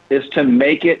is to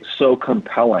make it so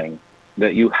compelling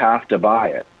that you have to buy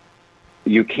it.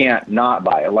 You can't not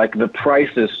buy it. Like, the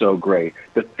price is so great.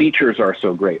 The features are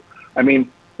so great. I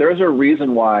mean, there's a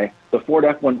reason why the Ford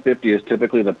F-150 is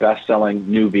typically the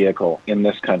best-selling new vehicle in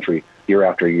this country year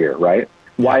after year, right?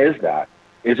 Why is that?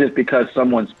 Is it because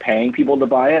someone's paying people to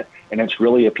buy it and it's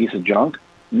really a piece of junk?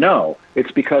 No,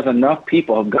 it's because enough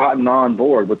people have gotten on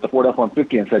board with the Ford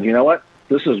F-150 and said, you know what?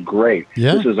 This is great.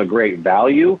 Yeah. This is a great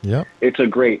value. Yep. It's a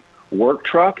great work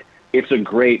truck. It's a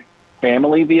great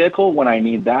family vehicle when I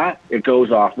need that. It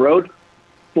goes off-road.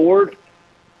 Ford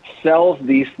sells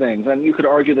these things. And you could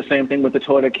argue the same thing with the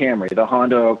Toyota Camry, the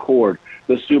Honda Accord,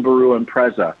 the Subaru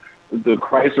Impreza, the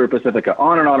Chrysler Pacifica,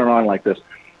 on and on and on like this.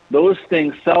 Those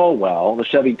things sell well. The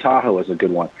Chevy Tahoe is a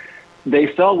good one.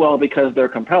 They sell well because they're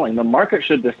compelling. The market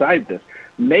should decide this.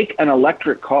 Make an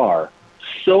electric car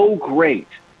so great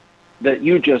that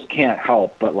you just can't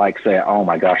help but like say, oh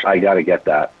my gosh, I got to get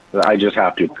that. I just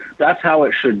have to. That's how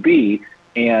it should be.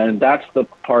 And that's the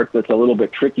part that's a little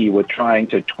bit tricky with trying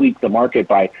to tweak the market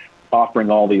by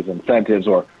offering all these incentives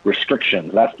or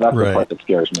restrictions. That's the part that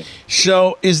scares me.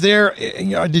 So is there,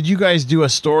 did you guys do a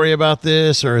story about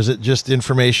this, or is it just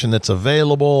information that's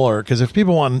available? Or because if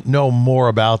people want to know more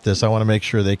about this, I want to make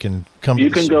sure they can come to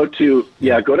You can go to,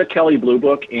 go to Kelley Blue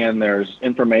Book, and there's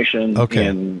information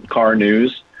in car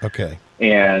news. Okay.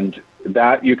 And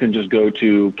that you can just go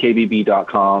to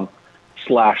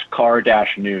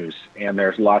kbb.com/car-news, and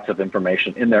there's lots of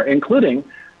information in there, including,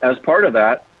 as part of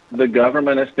that, the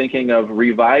government is thinking of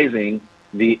revising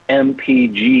the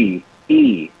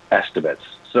MPGE estimates.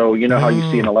 So you know how you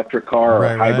see an electric car or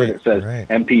a hybrid, it says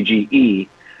MPGE.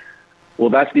 Well,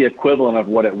 that's the equivalent of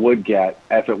what it would get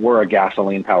if it were a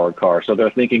gasoline-powered car. So they're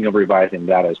thinking of revising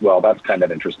that as well. That's kind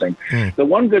of interesting. The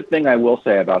one good thing I will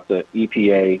say about the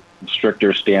EPA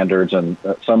stricter standards and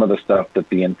some of the stuff that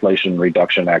the Inflation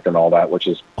Reduction Act and all that, which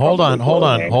is... Hold on. If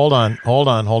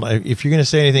you're going to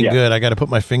say anything good, I got to put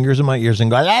my fingers in my ears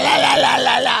and go, la, la, la, la,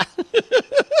 la, la.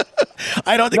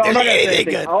 I don't think there's anything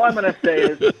good. All I'm going to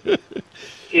say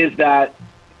is that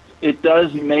it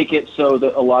does make it so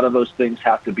that a lot of those things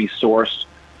have to be sourced,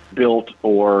 built,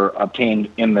 or obtained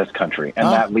in this country, and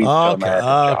that leads to American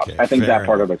jobs. I think that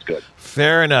part of it's good.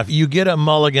 Fair enough. You get a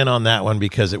mulligan on that one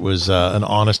because it was an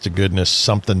honest-to-goodness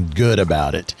something good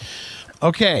about it.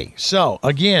 Okay, so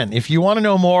again, if you want to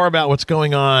know more about what's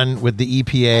going on with the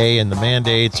EPA and the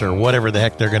mandates or whatever the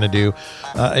heck they're going to do,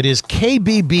 it is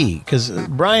KBB, because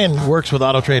Brian works with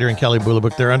Auto Trader and Kelley Blue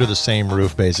Book. They're under the same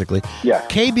roof, basically. Yeah.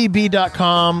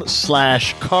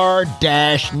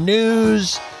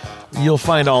 KBB.com/car-news. You'll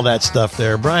find all that stuff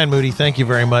there. Brian Moody, thank you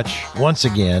very much once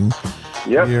again.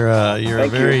 Yep. You're a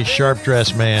very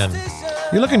sharp-dressed man.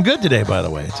 You're looking good today, by the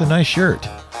way. It's a nice shirt.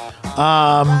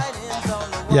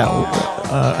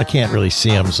 I can't really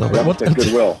see them, so we'll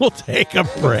take a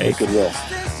break.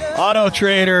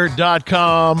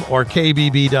 Autotrader.com or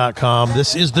KBB.com.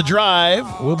 This is The Drive.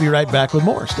 We'll be right back with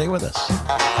more. Stay with us.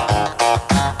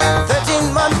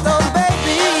 13-month-old baby.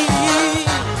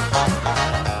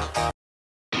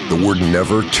 The word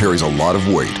never carries a lot of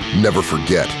weight. Never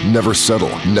forget, never settle,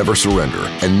 never surrender.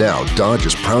 And now Dodge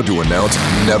is proud to announce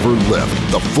Never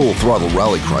Lift, the full throttle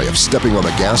rally cry of stepping on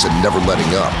the gas and never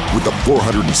letting up. With the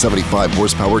 475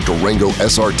 horsepower Durango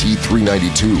SRT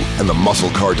 392 and the muscle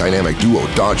car dynamic duo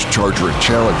Dodge Charger and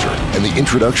Challenger, and the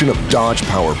introduction of Dodge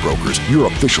Power Brokers, your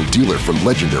official dealer for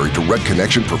legendary direct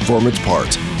connection performance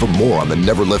parts. For more on the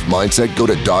Never Lift mindset, go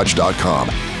to Dodge.com.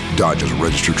 Dodge is a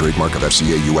registered trademark of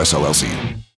FCA US LLC.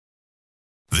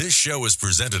 This show is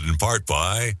presented in part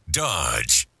by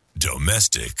Dodge.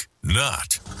 Domestic,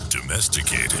 not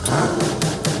domesticated.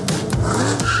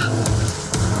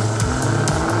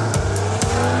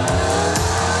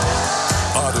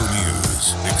 Auto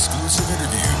news, exclusive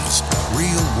interviews,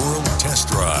 real-world test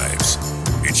drives.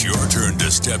 It's your turn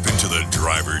to step into the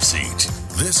driver's seat.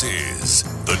 This is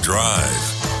The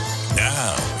Drive.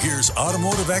 Now, here's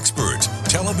automotive expert,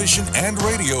 television and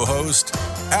radio host,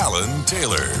 Alan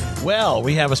Taylor. Well,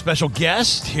 we have a special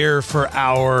guest here for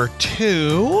hour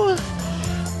 2.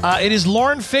 It is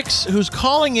Lauren Fix, who's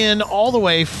calling in all the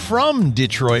way from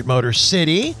Detroit Motor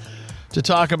City to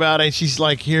talk about it. She's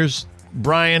like, here's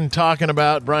Brian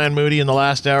Moody in the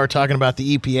last hour talking about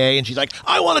the EPA, and she's like,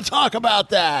 I want to talk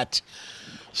about that.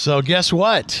 So guess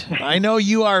what? I know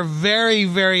you are very,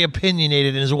 very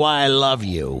opinionated, and is why I love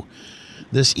you.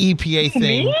 this EPA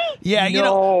thing. Me? Yeah,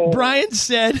 No. Brian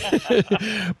said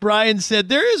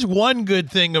there is one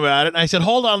good thing about it. And I said,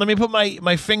 hold on, let me put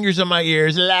my fingers on my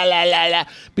ears, la la la la,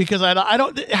 because I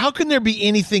don't. How can there be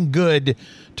anything good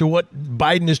to what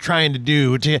Biden is trying to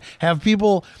do, to have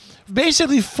people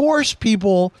basically force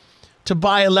people to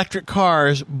buy electric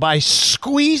cars by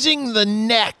squeezing the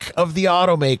neck of the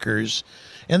automakers,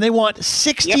 and they want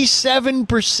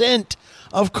 67%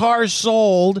 of cars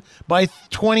sold by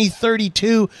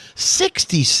 2032,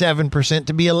 67%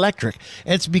 to be electric.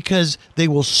 And it's because they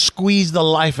will squeeze the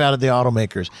life out of the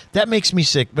automakers. That makes me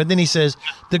sick. But then he says,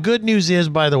 the good news is,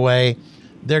 by the way,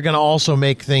 they're going to also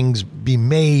make things be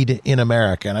made in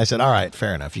America. And I said, all right,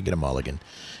 fair enough. You get a mulligan.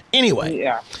 Anyway.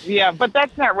 Yeah, but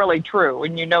that's not really true,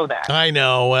 and you know that. I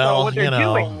know. Well, so what they're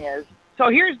doing is, so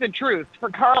here's the truth. For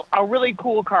a really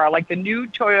cool car, like the new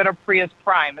Toyota Prius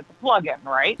Prime, it's a plug-in,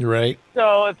 right? Right.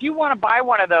 So if you want to buy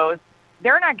one of those,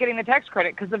 they're not getting the tax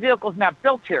credit because the vehicle's not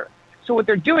built here. So what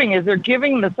they're doing is they're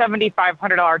giving the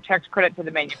 $7,500 tax credit to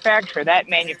the manufacturer. That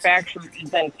manufacturer is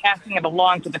then passing it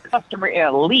along to the customer in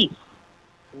a lease,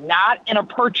 not in a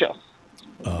purchase.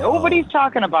 Nobody's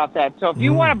talking about that. So if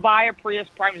you want to buy a Prius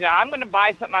Prime, say, I'm going to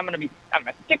buy something. I'm going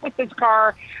to stick with this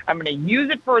car. I'm going to use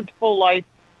it for its full life.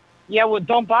 Yeah, well,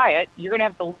 don't buy it. You're going to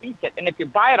have to lease it. And if you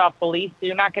buy it off the lease,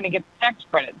 you're not going to get the tax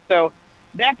credit. So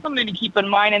that's something to keep in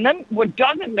mind. And then what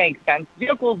doesn't make sense,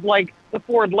 vehicles like the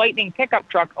Ford Lightning pickup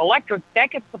truck, electric,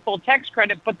 that gets the full tax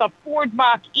credit, but the Ford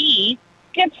Mach-E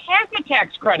gets half the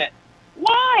tax credit.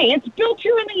 Why? It's built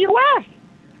here in the U.S.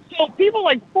 So people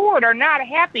like Ford are not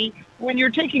happy when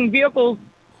you're taking vehicles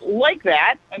like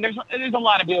that, and there's a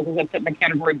lot of vehicles that fit in the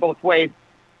category both ways.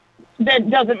 That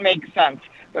doesn't make sense.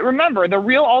 But remember, the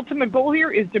real ultimate goal here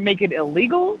is to make it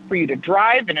illegal for you to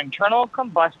drive an internal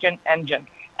combustion engine.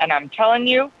 And I'm telling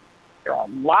you, there are a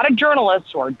lot of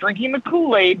journalists who are drinking the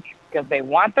Kool-Aid because they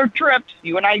want their trips.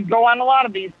 You and I go on a lot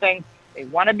of these things. They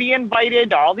want to be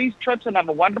invited to all these trips and have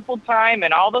a wonderful time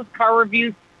and all those car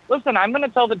reviews. Listen, I'm going to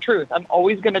tell the truth. I'm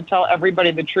always going to tell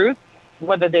everybody the truth,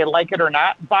 whether they like it or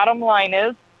not. Bottom line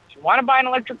is, if you want to buy an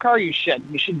electric car, you should.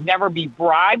 You should never be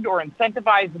bribed or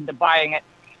incentivized into buying it.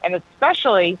 And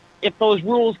especially if those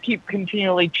rules keep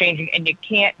continually changing and you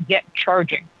can't get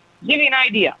charging. To give you an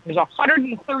idea, there's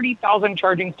 130,000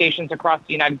 charging stations across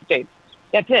the United States.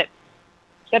 That's it.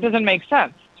 That doesn't make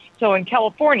sense. So in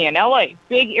California, in LA,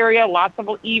 big area, lots of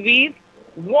EVs,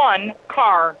 one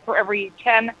car for every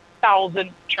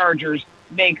 10,000 chargers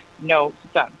makes no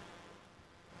sense.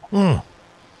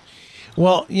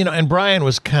 Well, and Brian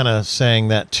was kind of saying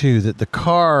that too, that the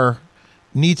car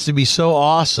needs to be so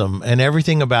awesome and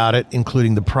everything about it,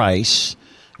 including the price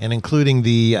and including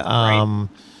the,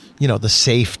 the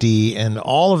safety and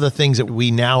all of the things that we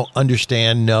now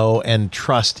understand, know, and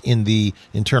trust in the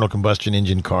internal combustion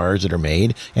engine cars that are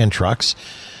made and trucks.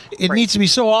 It needs to be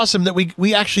so awesome that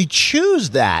we actually choose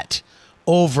the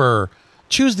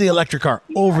electric car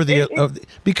over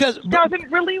because it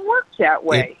doesn't really work that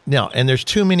way. And there's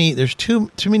too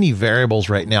many variables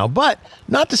right now. But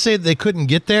not to say that they couldn't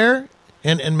get there,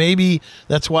 and maybe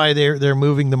that's why they're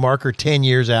moving the marker 10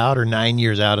 years out or 9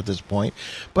 years out at this point.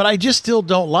 But I just still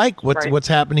don't like what's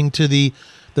happening to the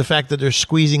fact that they're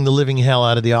squeezing the living hell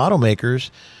out of the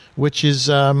automakers, which is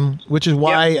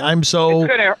why I'm so.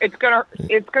 It's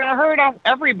gonna hurt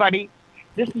everybody.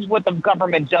 This is what the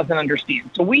government doesn't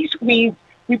understand. So we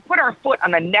put our foot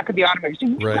on the neck of the automakers. So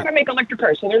we're going to make electric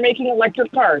cars. So they're making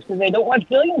electric cars because they don't want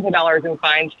billions of dollars in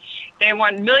fines. They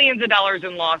want millions of dollars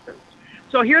in losses.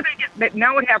 So here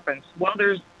now what happens? Well,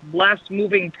 there's less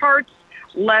moving parts,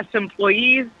 less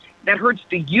employees. That hurts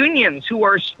the unions who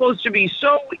are supposed to be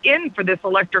so in for this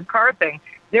electric car thing.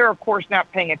 They're, of course, not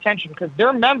paying attention because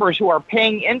their members who are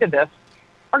paying into this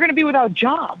are going to be without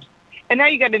jobs. And now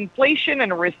you got inflation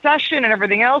and a recession and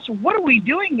everything else. What are we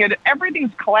doing here?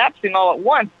 Everything's collapsing all at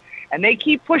once. And they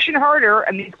keep pushing harder,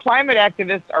 and these climate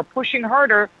activists are pushing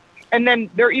harder. And then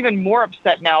they're even more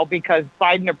upset now because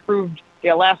Biden approved the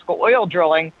Alaska oil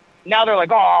drilling. Now they're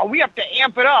like, oh, we have to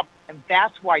amp it up. And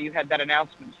that's why you had that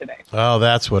announcement today. Oh,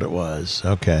 that's what it was.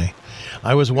 Okay.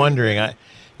 I was wondering.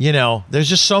 There's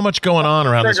just so much going on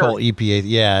around this whole EPA.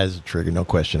 Yeah, it's a trigger. No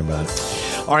question about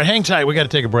it. All right, hang tight. We got to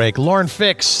take a break. Lauren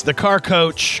Fix, the car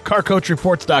coach,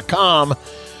 carcoachreports.com.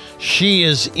 She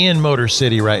is in Motor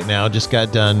City right now. Just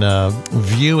got done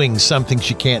viewing something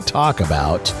she can't talk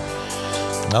about.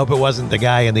 I hope it wasn't the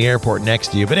guy in the airport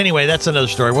next to you. But anyway, that's another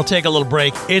story. We'll take a little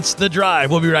break. It's The Drive.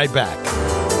 We'll be right back.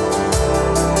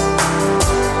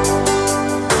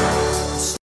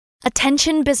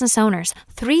 Attention business owners,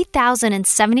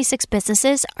 3,076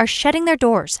 businesses are shutting their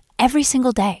doors. every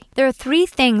single day. There are 3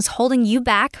 things holding you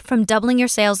back from doubling your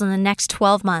sales in the next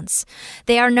 12 months.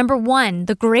 They are number 1,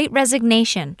 the Great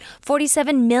Resignation.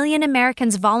 47 million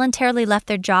Americans voluntarily left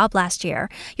their job last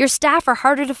year. Your staff are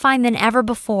harder to find than ever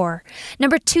before.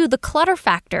 Number 2, the clutter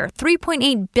factor.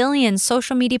 3.8 billion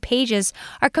social media pages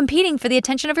are competing for the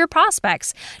attention of your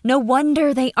prospects. No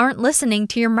wonder they aren't listening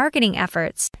to your marketing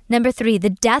efforts. Number 3, the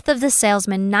death of the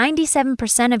salesman.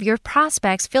 97% of your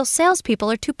prospects feel salespeople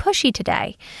are too pushy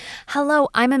today. Hello,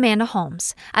 I'm Amanda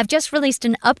Holmes. I've just released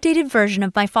an updated version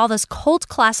of my father's cult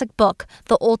classic book,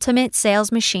 The Ultimate Sales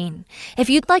Machine. If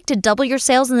you'd like to double your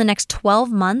sales in the next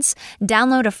 12 months,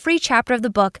 download a free chapter of the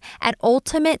book at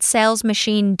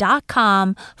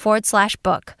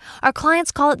ultimatesalesmachine.com/book. Our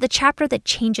clients call it the chapter that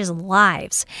changes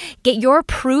lives. Get your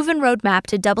proven roadmap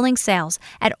to doubling sales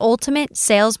at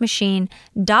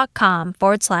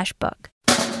ultimatesalesmachine.com/book.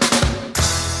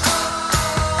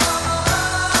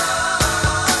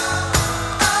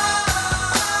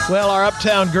 Well, our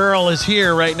uptown girl is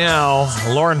here right now,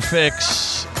 Lauren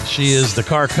Fix. She is the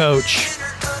car coach.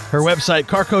 Her website,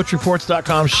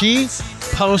 carcoachreports.com. She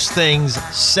posts things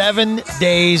 7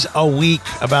 days a week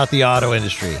about the auto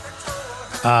industry.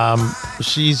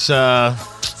 She's,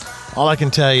 all I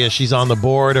can tell you, she's on the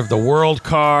board of the World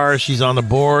Car. She's on the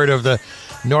board of the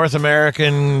North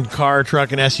American Car,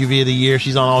 Truck, and SUV of the Year.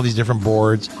 She's on all these different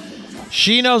boards.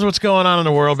 She knows what's going on in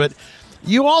the world, but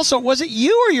you also, was it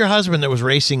you or your husband that was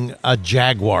racing a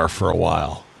Jaguar for a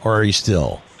while? Or are you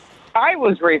still? I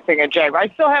was racing a Jaguar. I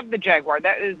still have the Jaguar.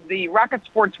 That is the Rocket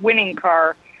Sports winning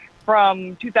car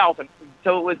from 2000.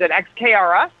 So it was an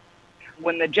XKRS.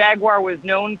 When the Jaguar was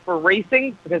known for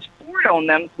racing, because Ford owned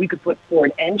them, we could put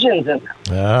Ford engines in them.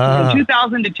 From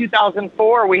 2000 to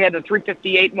 2004, we had the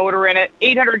 358 motor in it,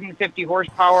 850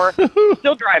 horsepower.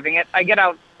 Still driving it. I get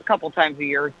out a couple times a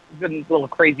year. It's been a little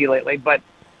crazy lately, but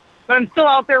I'm still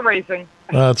out there racing.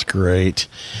 That's great.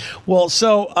 Well,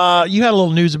 so you had a little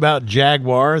news about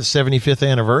Jaguar, the 75th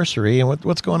anniversary, and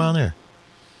what's going on there?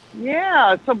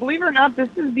 Yeah, so believe it or not, this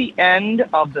is the end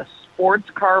of the sports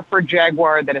car for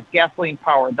Jaguar that is gasoline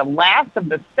powered. The last of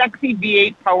the sexy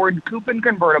V8 powered coupe and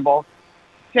convertible.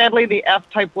 Sadly, the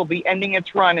F-Type will be ending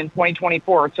its run in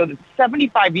 2024, so it's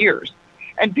 75 years.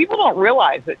 And people don't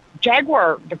realize that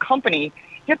Jaguar, the company,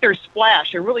 hit their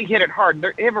splash. They really hit it hard.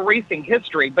 They have a racing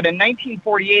history, but in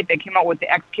 1948, they came out with the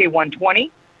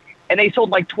XK120, and they sold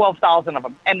like 12,000 of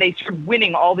them, and they started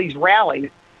winning all these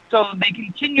rallies. So they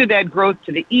continue that growth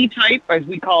to the E-Type, as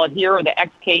we call it here, or the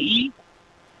XKE,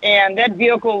 and that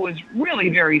vehicle was really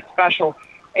very special.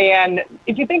 And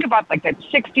if you think about like that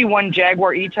 61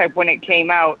 Jaguar E-Type when it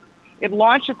came out, it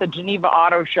launched at the Geneva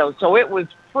Auto Show, so it was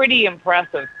pretty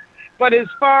impressive. But as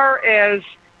far as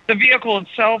the vehicle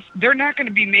itself, they're not going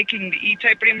to be making the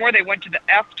E-Type anymore. They went to the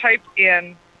F-Type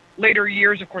in later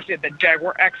years. Of course, they had the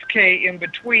Jaguar XK in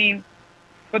between.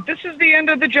 But this is the end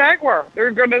of the Jaguar.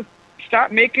 They're going to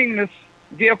stop making this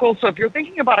vehicle. So if you're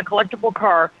thinking about a collectible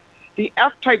car, the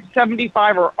F-Type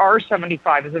 75 or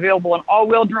R75 is available in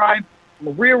all-wheel drive,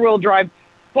 rear-wheel drive,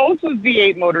 both with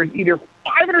V8 motors, either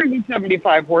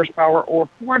 575 horsepower or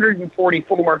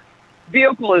 444.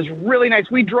 Vehicle is really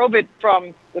nice. We drove it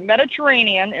from the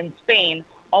Mediterranean in Spain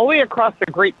all the way across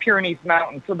the Great Pyrenees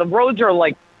Mountains. So the roads are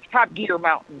like Top Gear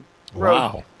mountain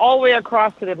roads, Wow. all the way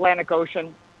across to the Atlantic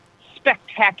Ocean.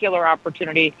 Spectacular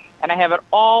opportunity, and I have it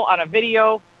all on a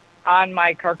video on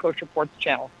my Car Coach Reports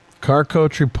channel. Car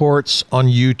Coach Reports on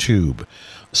YouTube.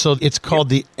 So it's called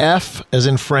the F, as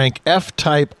in Frank,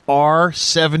 F-Type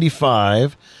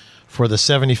R75 for the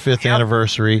 75th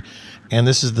anniversary. And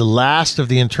this is the last of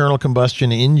the internal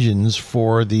combustion engines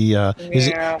for the... Is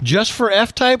it just for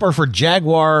F-Type or for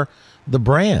Jaguar, the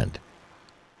brand?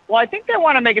 Well, I think they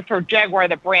want to make it for Jaguar,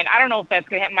 the brand. I don't know if that's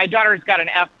going to happen. My daughter's got an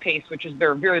F-Pace, which is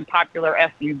their very popular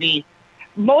SUV.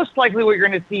 Most likely what you're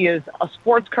going to see is a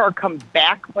sports car come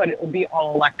back, but it will be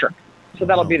all electric. So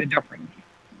that'll be the difference.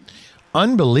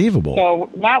 Unbelievable. So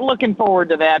not looking forward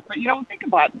to that. But, think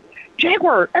about it.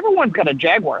 Jaguar. Everyone's got a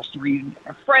Jaguar story.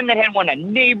 A friend that had one, a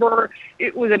neighbor.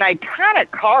 It was an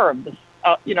iconic car of the,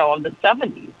 of the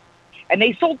 70s. And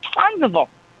they sold tons of them.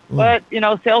 But,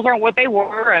 sales aren't what they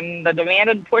were. And the demand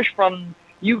and push from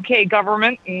UK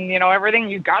government and, everything,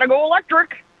 you got to go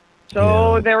electric.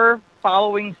 So they're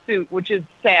following suit, which is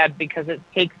sad because it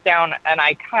takes down an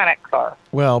iconic car.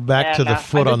 Well, back to the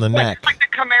foot on the neck. Like the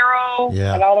Camaro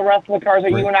and all the rest of the cars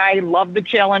that you and I love, the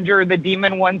Challenger, the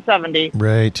Demon 170.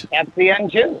 Right. That's the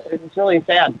end, too. It's really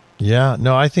sad. Yeah.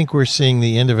 No, I think we're seeing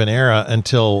the end of an era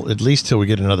at least till we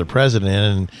get another president.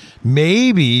 And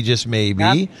maybe, just maybe,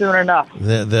 not soon enough,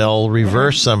 they'll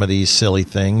reverse some of these silly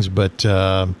things. But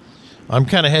I'm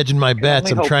kind of hedging my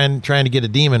bets. I'm trying to get a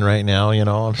Demon right now.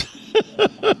 I'm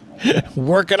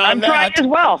working on that. I'm trying as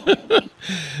well.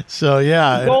 So,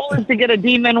 yeah. The goal is to get a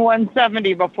Demon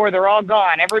 170 before they're all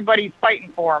gone. Everybody's fighting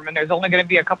for them, and there's only going to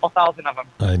be a couple thousand of them.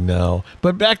 I know.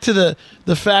 But back to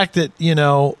the fact that,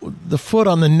 the foot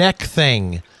on the neck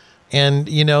thing. And,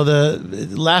 the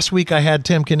last week I had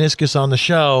Tim Kaniskis on the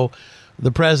show,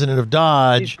 the president of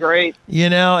Dodge. He's great.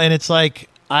 And it's like,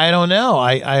 I don't know.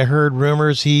 I heard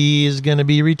rumors he is going to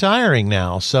be retiring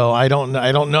now. So I don't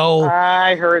know.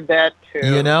 I heard that too.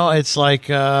 It's like,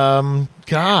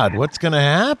 God, what's going to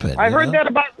happen? I heard that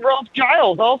about Ralph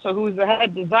Giles also, who's the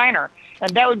head designer.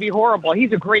 And that would be horrible.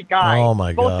 He's a great guy. Oh,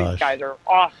 my gosh. Both these guys are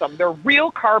awesome. They're real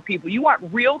car people. You want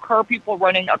real car people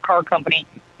running a car company.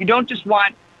 You don't just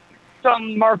want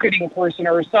some marketing person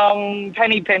or some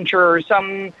penny pincher or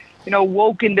some,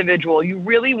 woke individual. You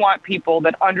really want people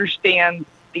that understand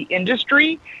the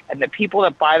industry and the people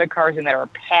that buy the cars and that are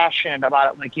passionate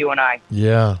about it like you and I.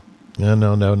 Yeah.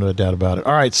 No doubt about it.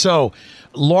 All right, so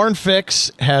Lauren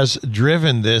Fix has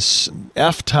driven this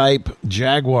F-Type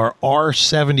Jaguar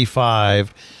R75,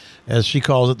 as she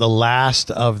calls it, the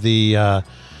last of the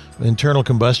internal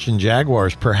combustion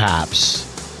Jaguars, perhaps.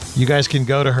 You guys can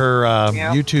go to her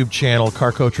YouTube channel,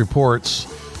 Car Coach Reports,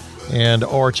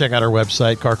 or check out our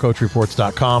website,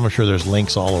 carcoachreports.com. I'm sure there's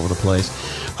links all over the place.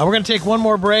 We're going to take one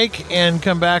more break and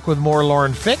come back with more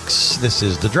Lauren Fix. This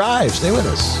is The Drive. Stay with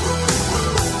us.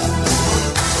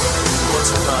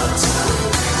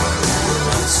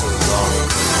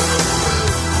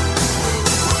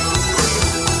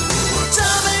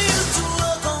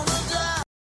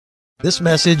 This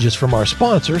message is from our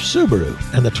sponsor, Subaru,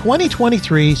 and the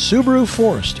 2023 Subaru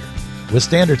Forester. With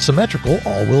standard symmetrical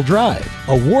all-wheel drive,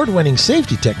 award-winning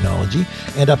safety technology,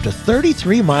 and up to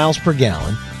 33 miles per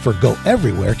gallon for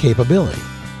go-everywhere capability.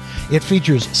 It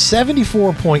features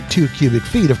 74.2 cubic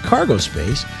feet of cargo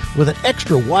space with an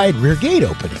extra wide rear gate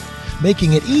opening,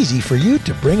 making it easy for you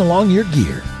to bring along your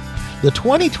gear. The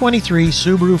 2023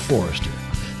 Subaru Forester,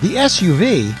 the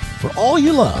SUV for all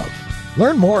you love.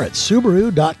 Learn more at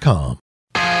Subaru.com.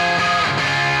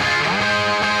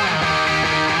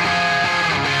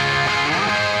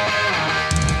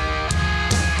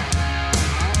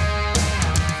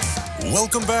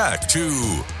 Welcome back to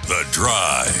The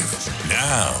Drive.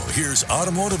 Now, here's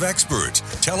automotive expert,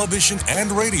 television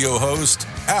and radio host,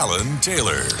 Alan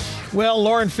Taylor. Well,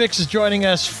 Lauren Fix is joining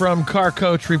us from Car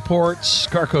Coach Reports,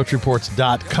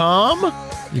 carcoachreports.com.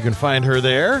 You can find her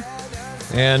there.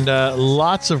 And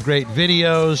lots of great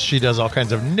videos. She does all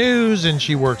kinds of news, and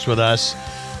she works with us.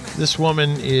 This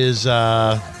woman is,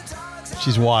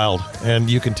 she's wild, and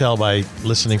you can tell by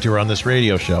listening to her on this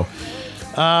radio show.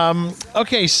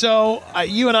 Okay, so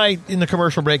you and I, in the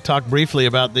commercial break, talked briefly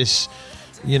about this,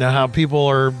 how people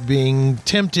are being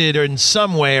tempted in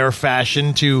some way or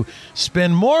fashion to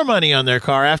spend more money on their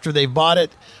car after they've bought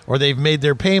it or they've made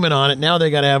their payment on it. Now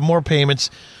they got to have more payments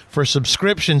for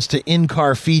subscriptions to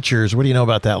in-car features. What do you know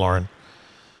about that, Lauren?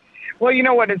 Well, you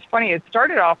know what? It's funny. It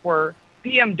started off where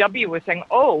BMW was saying,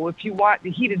 if you want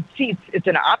the heated seats, it's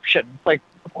an option. It's like,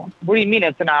 what do you mean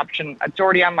it's an option? It's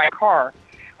already on my car.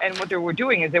 And what they were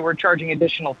doing is they were charging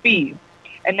additional fees.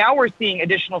 And now we're seeing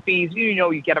additional fees.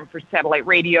 You get them for satellite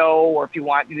radio, or if you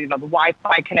want, the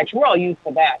Wi-Fi connection. We're all used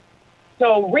to that.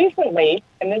 So recently,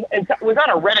 and it was on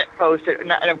a Reddit post,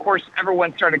 and of course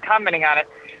everyone started commenting on it.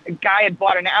 A guy had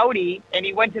bought an Audi, and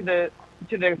he went to the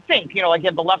sync. Like you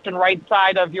have the left and right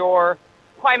side of your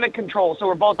climate control, so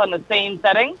we're both on the same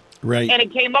setting. Right. And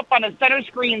it came up on a center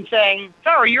screen saying,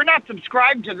 "Sorry, you're not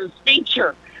subscribed to this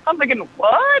feature." I'm thinking,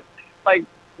 what? Like,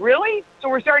 really? So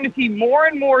we're starting to see more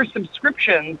and more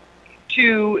subscriptions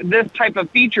to this type of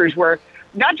features where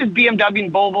not just BMW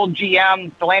and Volvo,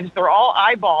 GM, Stellantis, they're all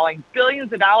eyeballing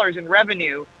billions of dollars in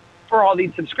revenue for all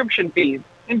these subscription fees.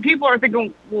 And people are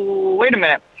thinking, well, wait a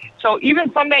minute. So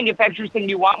even some manufacturers think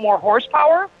you want more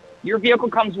horsepower. Your vehicle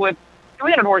comes with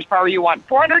 300 horsepower. You want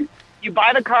 400. You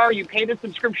buy the car, you pay the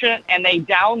subscription, and they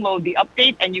download the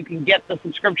update, and you can get the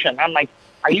subscription. I'm like,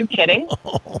 are you kidding?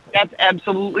 That's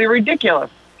absolutely ridiculous.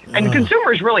 And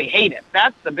consumers really hate it.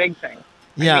 That's the big thing.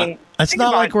 Yeah, I mean, it's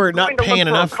not like we're not paying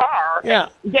enough. Yeah,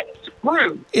 get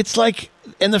screwed. It's like,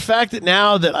 and the fact that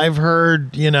now that I've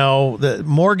heard, the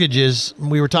mortgages,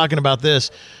 we were talking about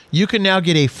this, you can now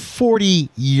get a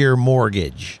 40-year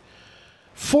mortgage.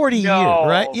 40 years,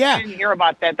 right? Yeah. I didn't hear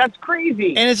about that. That's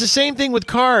crazy. And it's the same thing with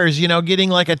cars, getting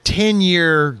like a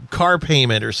 10-year car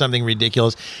payment or something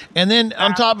ridiculous. And then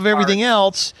on top of everything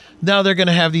else, now they're going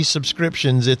to have these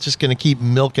subscriptions. It's just going to keep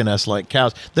milking us like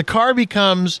cows. The car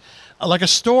becomes like a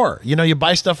store. You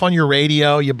buy stuff on your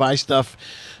radio, you buy stuff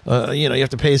you have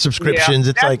to pay subscriptions.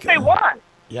 Yeah, it's that's like what they want.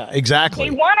 Yeah, exactly.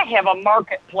 They want to have a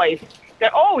marketplace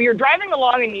that, you're driving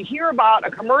along and you hear about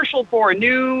a commercial for a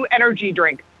new energy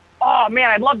drink. Oh, man,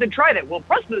 I'd love to try that. We'll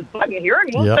press this button here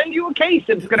and we'll send you a case.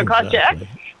 It's going to cost you X.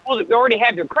 Well, we already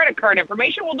have your credit card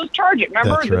information. We'll just charge it.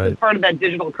 Remember, that's this is part of that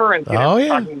digital currency that we're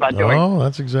talking about doing. Oh,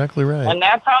 that's exactly right. And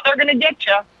that's how they're going to get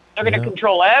you. They're going to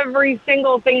control every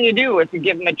single thing you do if you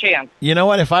give them a chance. You know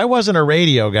what? If I wasn't a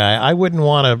radio guy, I wouldn't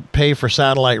want to pay for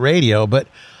satellite radio, but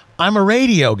I'm a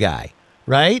radio guy,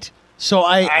 right? So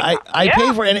I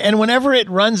pay for it, and whenever it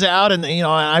runs out, and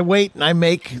I wait and I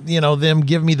make them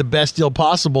give me the best deal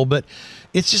possible, but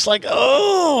it's just like,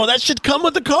 that should come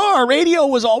with the car. Radio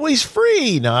was always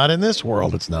free. Not in this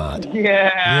world, it's not.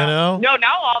 Yeah. No,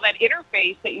 now all that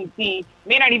interface that you see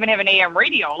may not even have an AM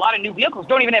radio. A lot of new vehicles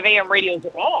don't even have AM radios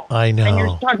at all. I know. And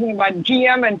you're talking about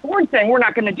GM and Ford saying we're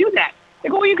not going to do that. They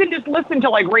go, well, you can just listen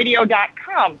to like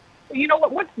radio.com. You know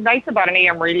what's nice about an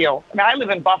AM radio? I mean, I live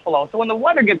in Buffalo, so when the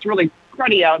weather gets really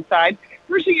cruddy outside,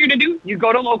 first thing you're to do, you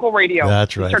go to local radio.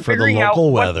 That's right, start for the figuring local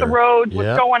out weather. What's the road,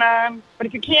 what's going on. But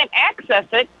if you can't access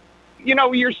it,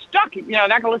 you're stuck. You're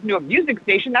not going to listen to a music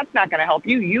station. That's not going to help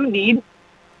you. You need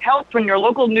help from your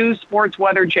local news, sports,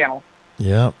 weather channel.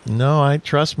 Yeah. No,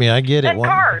 trust me, I get it. And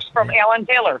Cars from Alan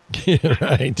Taylor.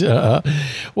 Right.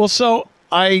 Well, so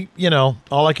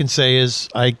all I can say is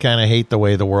I kind of hate the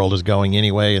way the world is going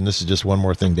anyway, and this is just one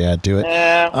more thing to add to it.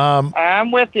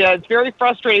 I'm with you. It's very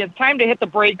frustrating. It's time to hit the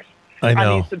brakes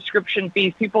on these subscription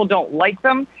fees. People don't like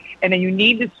them, and then you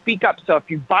need to speak up. So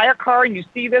if you buy a car and you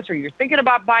see this, or you're thinking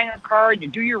about buying a car and you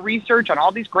do your research on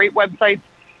all these great websites,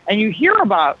 and you hear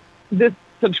about this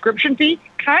subscription fee,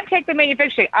 contact the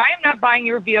manufacturer. I am not buying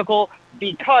your vehicle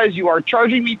because you are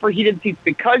charging me for heated seats,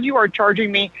 because you are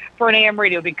charging me for an AM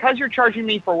radio, because you're charging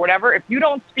me for whatever. If you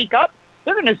don't speak up,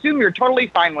 they're going to assume you're totally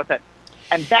fine with it.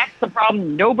 And that's the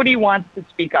problem. Nobody wants to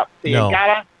speak up. So you got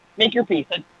to make your peace.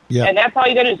 And that's all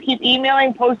you got to do is keep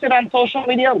emailing, post it on social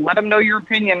media, let them know your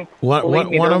opinion.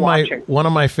 One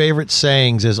of my favorite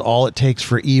sayings is, all it takes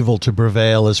for evil to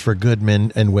prevail is for good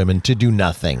men and women to do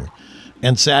nothing.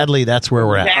 And sadly, that's where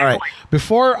we're at. All right.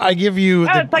 Before I give you...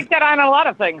 it's like that on a lot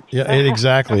of things. Yeah,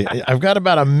 exactly. I've got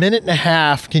about a minute and a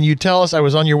half. Can you tell us, I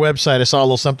was on your website, I saw a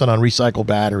little something on recycled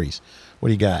batteries. What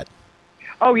do you got?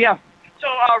 Oh, yeah. So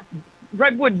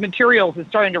Redwood Materials is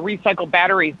starting to recycle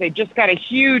batteries. They just got a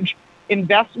huge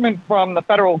investment from the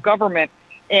federal government,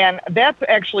 and that's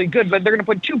actually good, but they're going to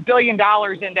put $2 billion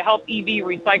in to help EV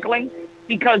recycling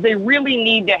because they really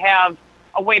need to have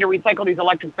a way to recycle these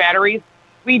electric batteries.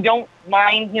 We don't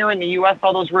mine here in the U.S.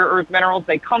 all those rare earth minerals.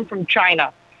 They come from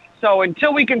China. So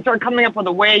until we can start coming up with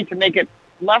a way to make it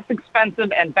less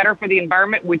expensive and better for the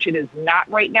environment, which it is not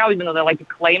right now, even though they like to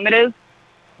claim it is,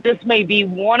 this may be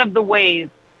one of the ways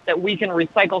that we can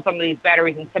recycle some of these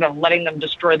batteries instead of letting them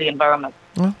destroy the environment.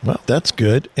 Well, that's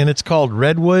good. And it's called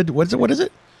Redwood. What is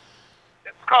it?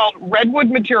 It's called Redwood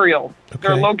Materials. Okay.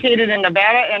 They're located in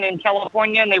Nevada and in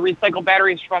California, and they recycle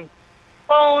batteries from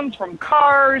phones, from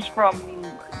cars, from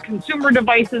consumer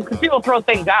devices, because people throw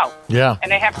things out. Yeah. And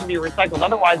they have to be recycled.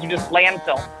 Otherwise, you just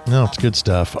landfill. No, it's good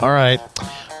stuff. All right.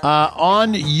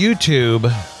 On YouTube,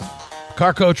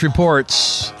 Car Coach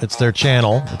Reports, it's their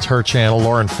channel. It's her channel,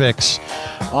 Lauren Fix.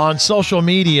 On social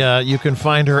media, you can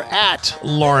find her at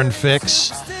Lauren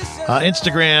Fix.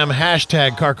 Instagram,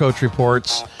 hashtag Car Coach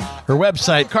Reports. Her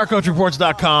website,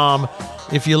 carcoachreports.com.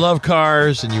 If you love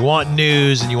cars and you want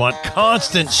news and you want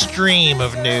constant stream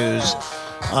of news,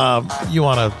 you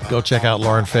want to go check out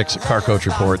Lauren Fix at Car Coach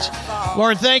Reports.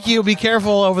 Lauren, thank you. Be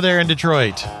careful over there in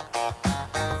Detroit.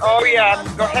 Oh, yeah.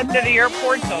 Go head to the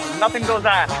airport so nothing goes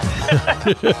on.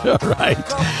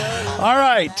 All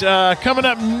right. Coming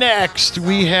up next,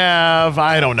 we have,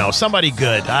 I don't know, somebody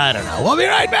good. I don't know. We'll be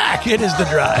right back. It is The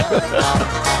Drive.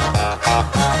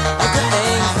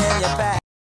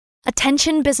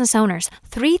 Attention business owners,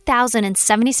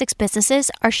 3,076 businesses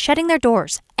are shutting their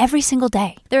doors every single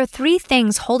day. There are 3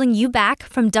 things holding you back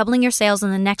from doubling your sales in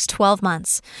the next 12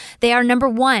 months. They are number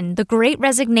 1, the Great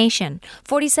Resignation.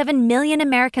 47 million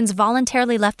Americans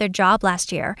voluntarily left their job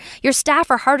last year. Your staff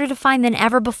are harder to find than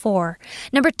ever before.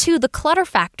 Number 2, the clutter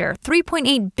factor.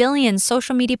 3.8 billion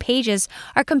social media pages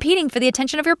are competing for the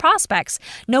attention of your prospects.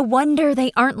 No wonder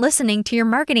they aren't listening to your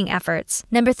marketing efforts.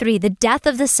 Number 3, the death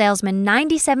of the salesman.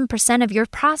 97% of your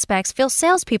prospects feel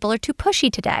salespeople are too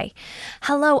pushy today.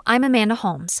 Hello, I'm Amanda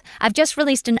Holmes. homes. I've just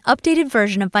released an updated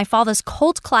version of my father's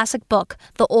cult classic book,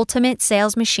 The Ultimate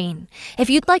Sales Machine. If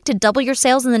you'd like to double your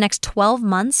sales in the next 12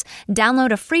 months,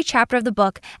 download a free chapter of the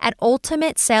book at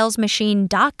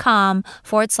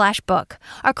ultimatesalesmachine.com/book.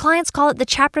 Our clients call it the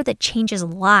chapter that changes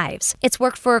lives. It's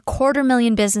worked for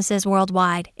 250,000 businesses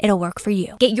worldwide. It'll work for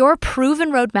you. Get your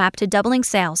proven roadmap to doubling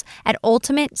sales at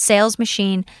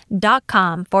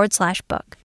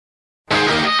ultimatesalesmachine.com/book.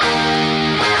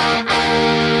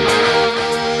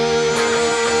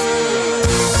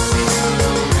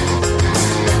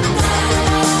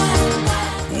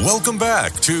 Welcome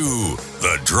back to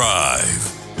The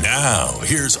Drive. Now,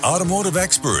 here's automotive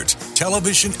expert,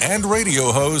 television and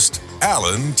radio host,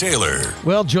 Alan Taylor.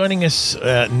 Well, joining us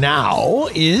now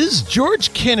is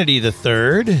George Kennedy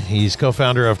III. He's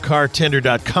co-founder of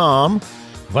CarTender.com,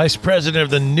 vice president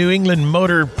of the New England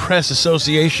Motor Press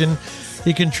Association.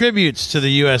 He contributes to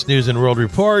the U.S. News and World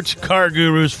Report, Car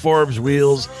Gurus, Forbes,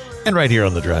 Wheels, and right here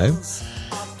on The Drive.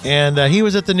 And he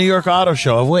was at the New York Auto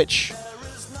Show, of which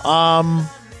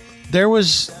there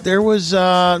was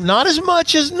not as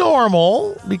much as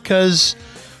normal, because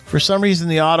for some reason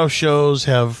the auto shows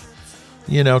have,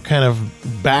 kind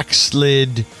of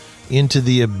backslid into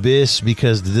the abyss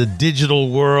because the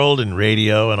digital world and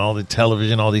radio and all the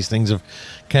television, all these things have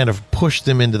kind of pushed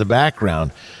them into the background.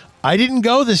 I didn't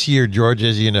go this year, George,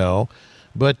 as you know,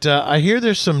 but I hear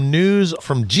there's some news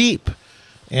from Jeep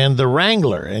and the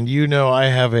Wrangler. And I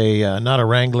have a, not a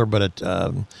Wrangler, but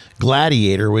a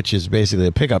Gladiator, which is basically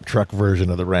a pickup truck version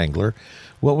of the Wrangler.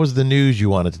 What was the news you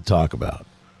wanted to talk about?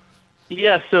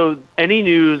 Yeah, so any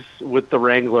news with the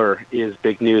Wrangler is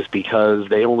big news because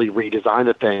they only redesign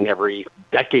the thing every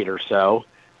decade or so.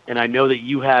 And I know that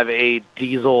you have a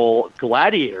diesel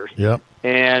Gladiator. Yep.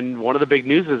 And one of the big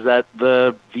news is that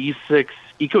the V6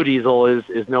 EcoDiesel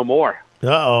is no more.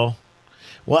 Uh-oh.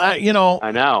 Well, I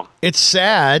know. It's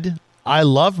sad. I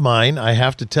love mine, I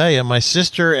have to tell you. My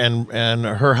sister and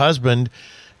her husband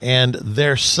and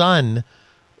their son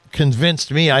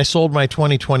convinced me. I sold my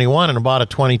 2021 and bought a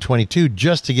 2022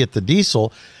 just to get the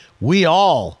diesel. We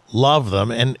all love them,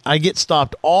 and I get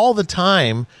stopped all the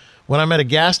time when I'm at a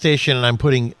gas station and I'm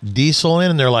putting diesel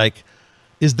in, and they're like,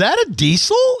 "Is that a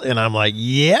diesel?" And I'm like,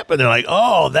 "Yep." And they're like,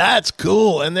 "Oh, that's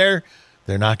cool." And they're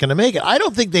not going to make it. I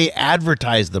don't think they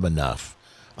advertise them enough.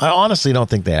 I honestly don't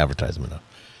think they advertise them enough.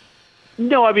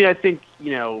 No, I mean, I think,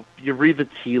 you read the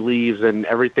tea leaves and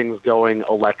everything's going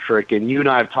electric. And you and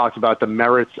I have talked about the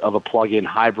merits of a plug-in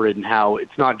hybrid and how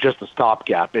it's not just a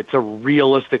stopgap. It's a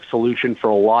realistic solution for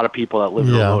a lot of people that live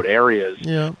in remote areas.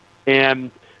 Yeah.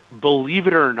 And believe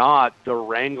it or not, the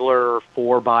Wrangler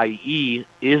 4xe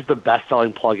is the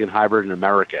best-selling plug-in hybrid in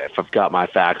America, if I've got my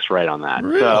facts right on that.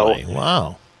 Really? So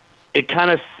wow. It kind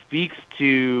of speaks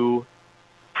to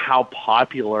how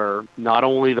popular not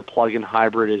only the plug-in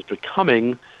hybrid is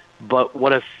becoming, but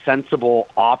what a sensible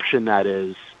option that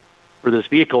is for this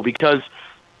vehicle, because,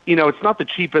 it's not the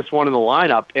cheapest one in the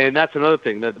lineup. And that's another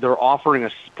thing, that they're offering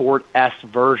a Sport S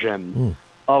version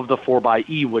of the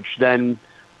 4xe, which then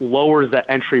lowers the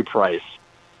entry price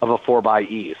of a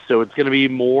 4xe. So it's going to be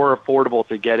more affordable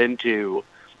to get into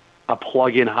a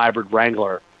plug-in hybrid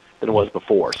Wrangler than it was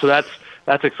before. So that's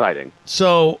exciting.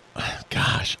 So,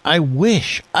 gosh, I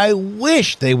wish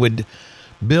they would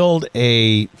build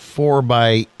a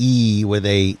 4xe with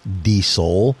a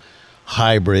diesel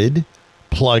hybrid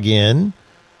plug-in.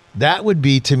 That would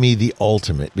be, to me, the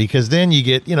ultimate, because then you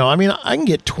get, I can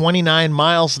get 29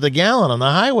 miles to the gallon on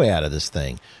the highway out of this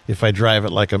thing if I drive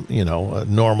it like a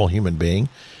normal human being.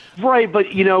 Right, but,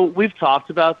 we've talked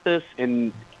about this,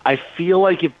 and I feel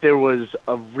like if there was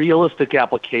a realistic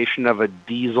application of a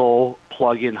diesel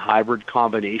plug-in hybrid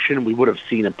combination, we would have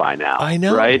seen it by now. I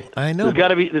know, right? I know. There's got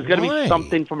to be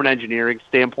something from an engineering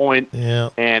standpoint,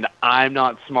 and I'm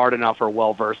not smart enough or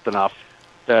well-versed enough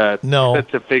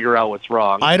to figure out what's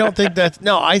wrong. I don't think that's...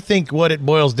 No, I think what it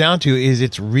boils down to is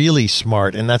it's really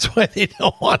smart, and that's why they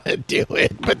don't want to do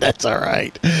it, but that's all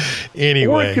right.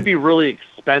 Anyway. Or it could be really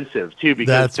expensive, too,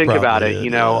 because think about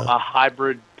it. A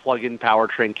hybrid plug-in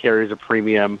powertrain carries a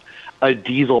premium. A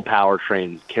diesel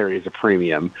powertrain carries a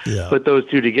premium. Yeah. Put those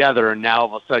two together, and now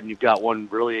all of a sudden you've got one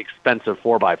really expensive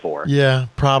 4x4. Yeah,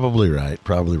 probably right.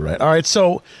 All right,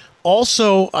 so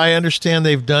also I understand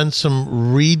they've done some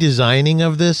redesigning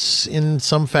of this in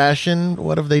some fashion.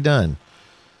 What have they done?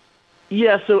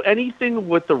 Yeah, so anything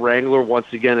with the Wrangler, once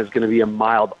again, is going to be a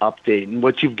mild update. And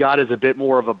what you've got is a bit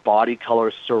more of a body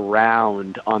color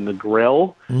surround on the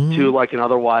grille to like an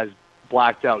otherwise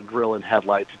blacked out grille and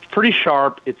headlights. It's pretty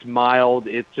sharp. It's mild.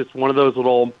 It's just one of those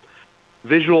little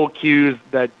visual cues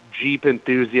that Jeep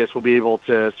enthusiasts will be able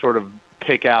to sort of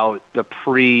pick out the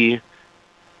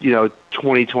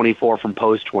 2024 from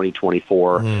post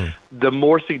 2024. The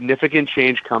more significant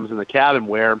change comes in the cabin,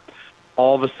 where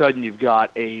all of a sudden you've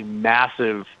got a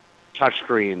massive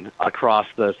touchscreen across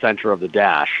the center of the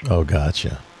dash. Oh,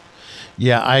 gotcha.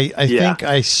 Yeah, I think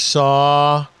I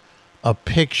saw a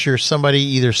picture. Somebody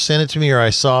either sent it to me or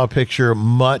I saw a picture,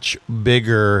 much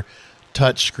bigger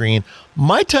touchscreen.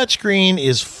 My touchscreen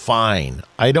is fine.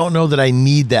 I don't know that I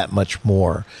need that much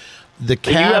more. The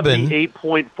cabin, you have the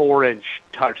 8.4-inch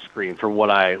touchscreen, from what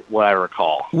I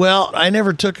recall. Well, I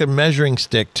never took a measuring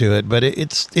stick to it, but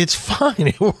it's fine.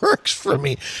 It works for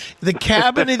me. The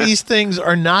cabin of these things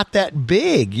are not that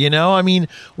big, I mean,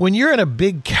 when you're in a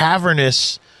big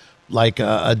cavernous, like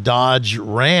a Dodge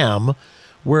Ram,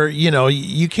 where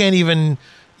you can't even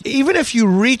if you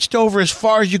reached over as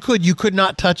far as you could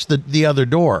not touch the other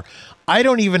door. I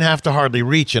don't even have to hardly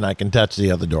reach, and I can touch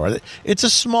the other door. It's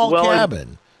a small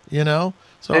cabin. So,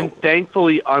 and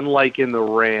thankfully, unlike in the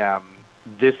Ram,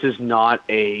 this is not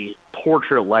a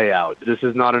portrait layout. This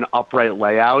is not an upright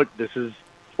layout. This is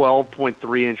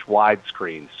 12.3-inch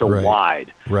widescreen, so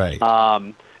wide. Right.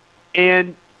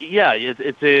 And yeah,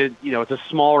 it's a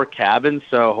smaller cabin,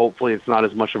 so hopefully it's not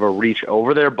as much of a reach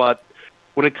over there. But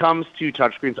when it comes to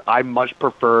touchscreens, I much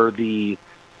prefer the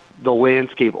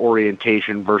landscape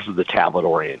orientation versus the tablet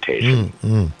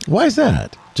orientation. Why is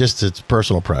that? Just its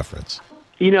personal preference.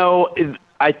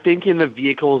 I think in the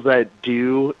vehicles that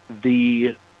do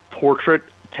the portrait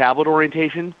tablet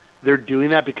orientation, they're doing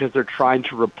that because they're trying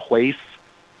to replace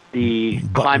the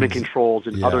climate controls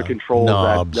and other controls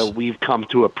that we've come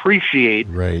to appreciate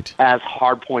as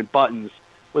hardpoint buttons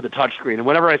with a touchscreen. And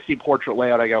whenever I see portrait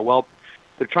layout, I go, well,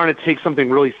 they're trying to take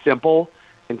something really simple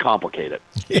and complicate it.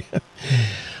 Yeah.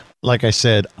 Like I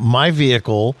said, my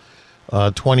vehicle,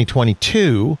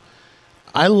 2022,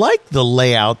 I like the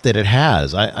layout that it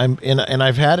has. And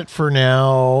I've had it for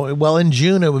now. Well, in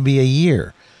June it would be a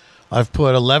year. I've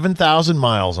put 11,000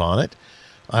 miles on it.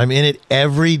 I'm in it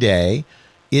every day.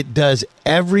 It does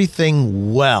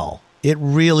everything well. It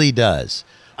really does.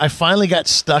 I finally got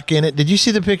stuck in it. Did you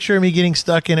see the picture of me getting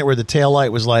stuck in it where the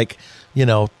taillight was like,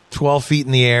 12 feet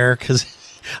in the air? Because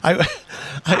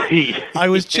I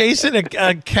was chasing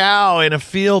a cow in a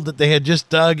field that they had just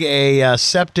dug a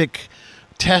septic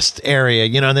test area,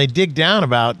 and they dig down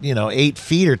about, 8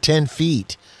 feet or 10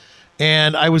 feet.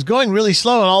 And I was going really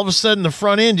slow, and all of a sudden the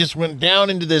front end just went down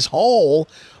into this hole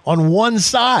on one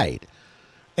side.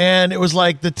 And it was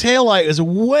like the taillight was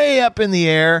way up in the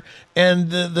air, and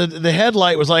the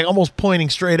headlight was like almost pointing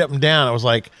straight up and down. I was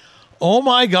like, oh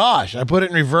my gosh. I put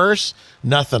it in reverse,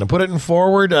 nothing. I put it in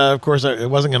forward. Of course, I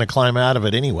wasn't going to climb out of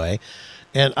it anyway.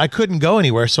 And I couldn't go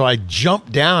anywhere, so I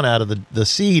jumped down out of the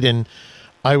seat, and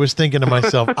I was thinking to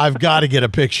myself, I've got to get a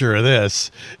picture of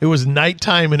this. It was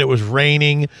nighttime and it was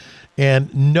raining,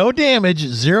 and no damage,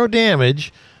 zero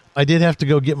damage. I did have to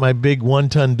go get my big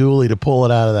 1-ton dually to pull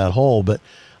it out of that hole, but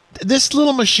this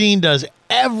little machine does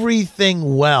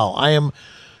everything well. I am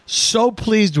so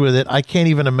pleased with it. I can't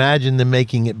even imagine them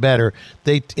making it better.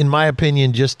 They, in my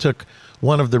opinion, just took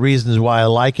one of the reasons why I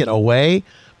like it away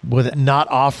with not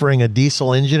offering a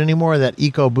diesel engine anymore. That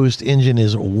EcoBoost engine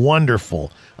is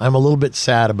wonderful. I'm a little bit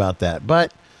sad about that,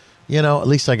 but at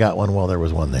least I got one while there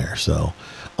was one there. So,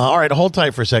 all right, hold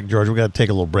tight for a sec, George. We got to take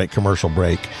a little break, commercial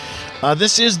break.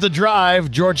 This is The Drive.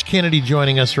 George Kennedy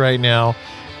joining us right now.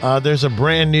 There's a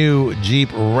brand new Jeep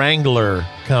Wrangler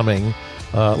coming.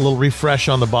 A little refresh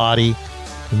on the body.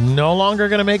 No longer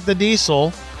going to make the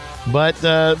diesel, but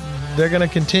they're going to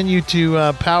continue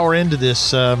to power into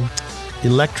this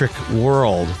electric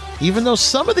world, even though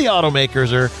some of the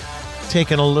automakers are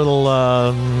taking a little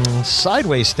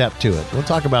sideways step to it. We'll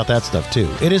talk about that stuff too.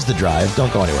 It is The Drive.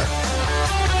 Don't go anywhere.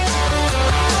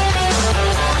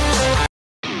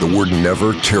 The word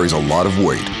never carries a lot of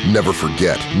weight. Never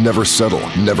forget, never settle,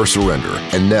 never surrender.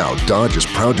 And now Dodge is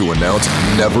proud to announce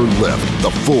Never Lift, the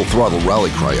full throttle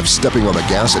rally cry of stepping on the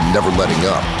gas and never letting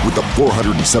up. With the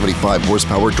 475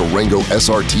 horsepower Durango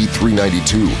SRT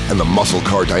 392 and the muscle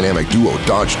car dynamic duo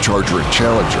Dodge Charger and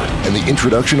Challenger, and the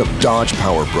introduction of Dodge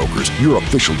Power Brokers, your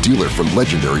official dealer for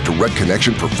legendary direct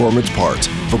connection performance parts.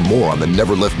 For more on the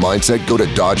Never Lift mindset, go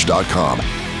to Dodge.com.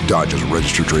 Dodge is a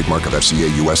registered trademark of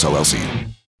FCA US LLC.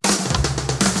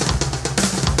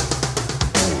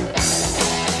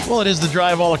 Well, it is The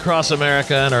Drive all across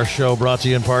America, and our show brought to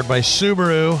you in part by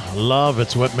Subaru. Love,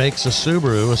 it's what makes a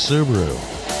Subaru a Subaru.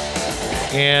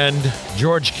 And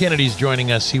George Kennedy's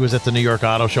joining us. He was at the New York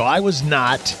Auto Show. I was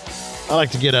not. I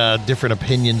like to get different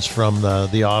opinions from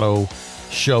the auto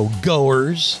show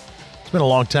goers. It's been a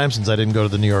long time since I didn't go to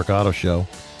the New York Auto Show.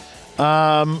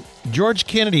 George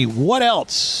Kennedy, what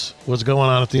else was going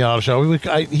on at the auto show?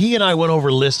 He and I went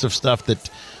over lists of stuff that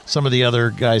some of the other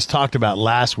guys talked about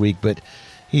last week, but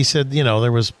he said,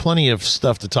 there was plenty of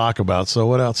stuff to talk about. So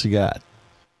what else you got?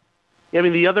 Yeah, I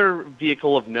mean, the other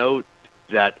vehicle of note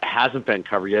that hasn't been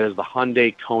covered yet is the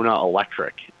Hyundai Kona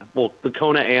Electric. Well, the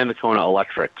Kona and the Kona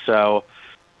Electric. So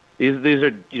these are,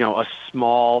 a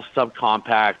small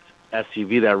subcompact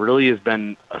SUV that really has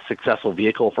been a successful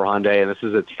vehicle for Hyundai, and this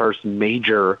is its first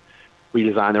major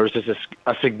redesign. There was just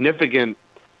a significant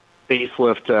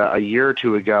facelift a year or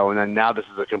two ago, and then now this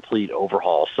is a complete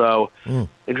overhaul. So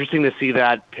interesting to see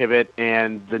that pivot,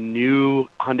 and the new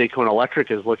Hyundai Kona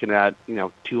Electric is looking at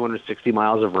 260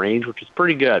 miles of range, which is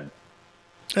pretty good.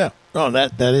 Yeah,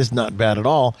 that is not bad at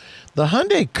all. The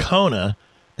Hyundai Kona,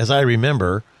 as I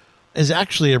remember, is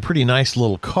actually a pretty nice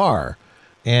little car,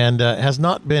 and has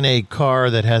not been a car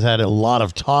that has had a lot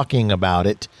of talking about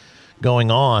it going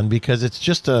on, because it's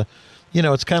just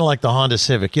it's kind of like the Honda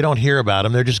Civic. You don't hear about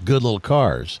them. They're just good little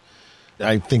cars.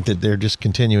 I think that they're just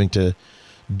continuing to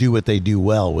do what they do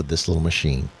well with this little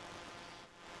machine.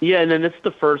 Yeah, and then it's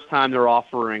the first time they're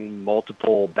offering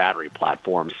multiple battery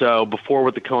platforms. So before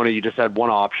with the Kona, you just had one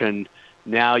option.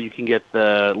 Now you can get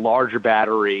the larger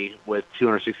battery with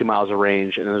 260 miles of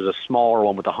range, and there's a smaller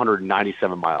one with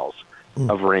 197 miles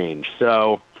of range.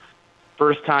 So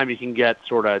first time you can get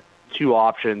sort of two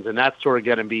options, and that's sort of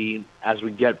going to be, as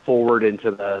we get forward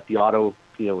into the auto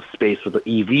space with the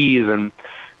EVs and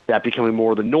that becoming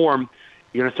more the norm,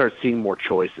 you're going to start seeing more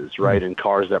choices, right, in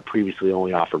cars that previously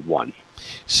only offered one.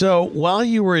 So while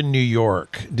you were in New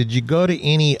York, did you go to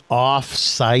any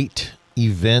off-site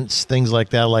events, things like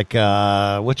that? Like,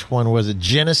 which one was it?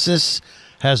 Genesis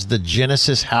has the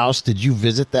Genesis house. Did you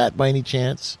visit that by any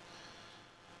chance?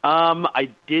 I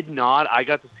did not. I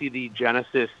got to see the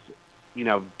Genesis,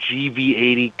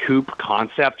 GV80 coupe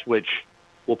concept, which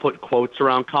we'll put quotes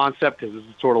around concept because this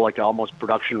is sort of like almost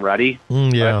production ready.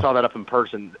 Yeah. I saw that up in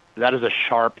person. That is a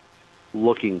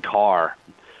sharp-looking car.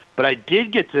 But I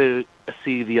did get to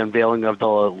see the unveiling of the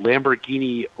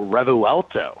Lamborghini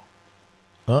Revuelto.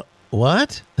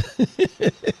 What?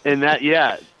 And that,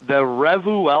 the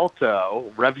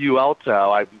Revuelto,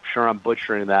 I'm sure I'm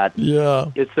butchering that.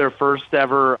 Yeah. It's their first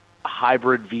ever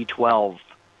hybrid V12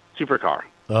 supercar.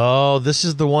 Oh, this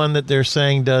is the one that they're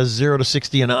saying does 0 to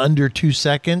 60 in under 2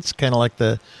 seconds, kind of like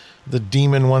the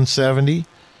Demon 170.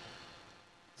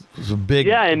 It's a big,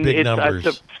 big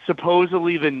numbers.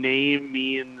 Supposedly the name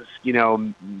means,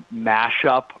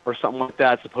 mashup or something like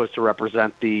that. It's supposed to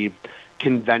represent the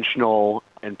conventional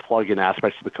and plug-in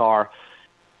aspects of the car.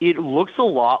 It looks a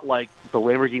lot like the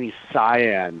Lamborghini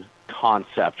Cyan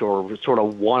concept, or sort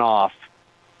of one-off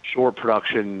short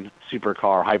production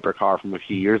supercar, hypercar from a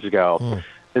few years ago.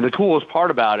 And the coolest part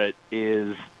about it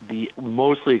is the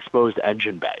mostly exposed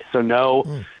engine bay. So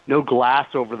no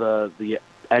glass over the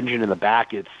engine in the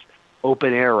back. It's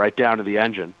open air right down to the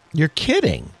engine. You're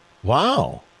kidding.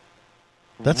 Wow.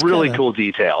 That's really cool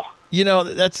detail.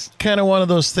 That's kind of one of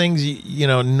those things,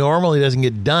 normally doesn't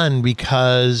get done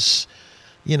because,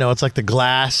 it's like the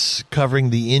glass covering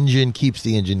the engine keeps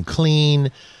the engine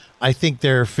clean. I think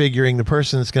they're figuring the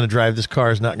person that's going to drive this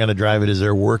car is not going to drive it as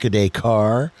their workaday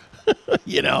car.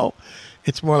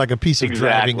 It's more like a piece of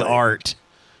driving art.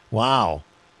 Wow.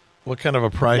 What kind of a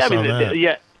price on that?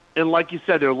 Yeah. And like you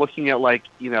said, they're looking at 0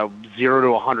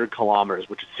 to 100 kilometers,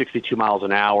 which is 62 miles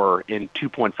an hour in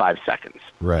 2.5 seconds.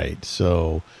 Right.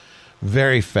 So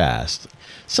very fast.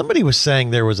 Somebody was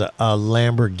saying there was a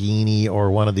Lamborghini or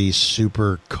one of these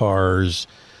supercars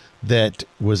that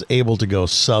was able to go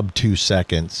sub 2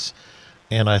 seconds.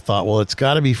 And I thought, well, it's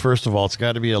got to be, first of all, it's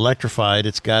got to be electrified.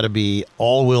 It's got to be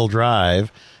all-wheel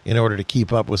drive in order to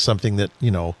keep up with something that,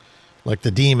 like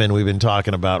the Demon we've been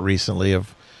talking about recently,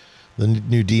 of the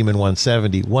new Demon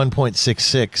 170,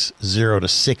 1.66, 0 to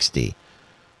 60.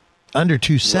 Under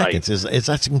 2 seconds. Right.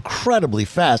 That's incredibly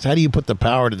fast. How do you put the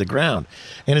power to the ground?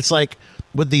 And it's like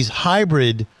with these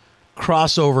hybrid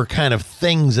crossover kind of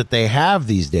things that they have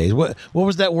these days. What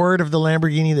was that word of the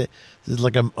Lamborghini that is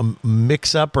like a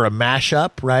mix-up or a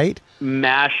mash-up, right?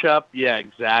 Mash-up, yeah,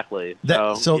 exactly.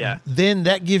 Then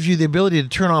that gives you the ability to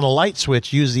turn on a light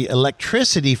switch, use the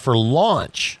electricity for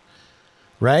launch,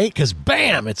 right? Because,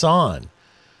 bam, it's on.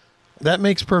 That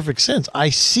makes perfect sense. I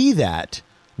see that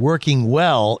working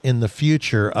well in the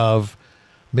future of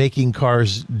making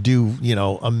cars do,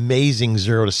 amazing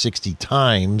 0 to 60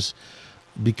 times,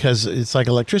 because it's like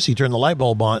electricity. Turn the light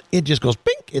bulb on, it just goes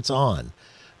pink, it's on.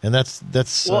 And that's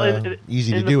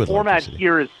easy to do with electricity. The format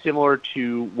here is similar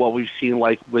to what we've seen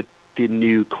with the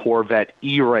new Corvette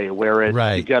E-Ray,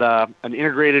 where you got an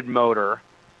integrated motor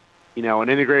an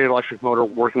integrated electric motor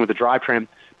working with the drivetrain,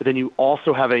 but then you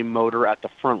also have a motor at the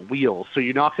front wheels. So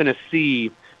you're not going to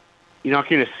see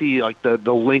like the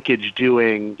linkage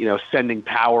doing, sending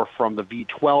power from the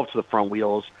V12 to the front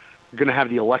wheels. You're going to have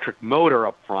the electric motor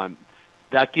up front.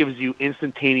 That gives you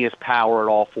instantaneous power at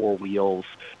all four wheels,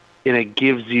 and it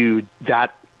gives you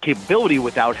that capability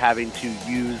without having to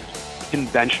use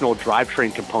conventional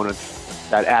drivetrain components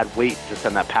that add weight to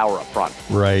send that power up front.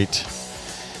 Right.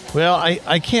 Well,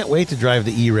 I can't wait to drive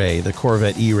the E-Ray, the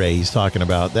Corvette E-Ray he's talking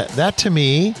about. That to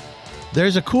me,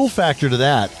 there's a cool factor to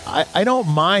that. I don't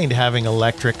mind having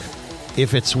electric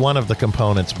if it's one of the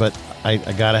components, but I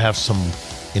got to have some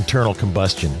internal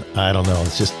combustion. I don't know.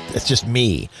 It's just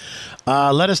me.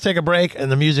 Let us take a break,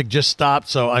 and the music just stopped,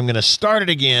 so I'm going to start it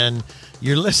again.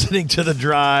 You're listening to The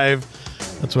Drive.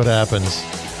 That's what happens.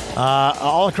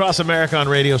 All across America on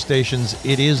radio stations,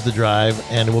 it is The Drive,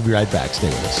 and we'll be right back. Stay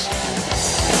with us.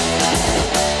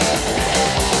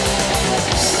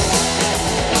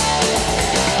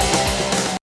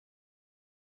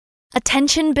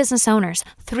 Attention business owners,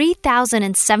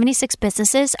 3,076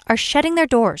 businesses are shutting their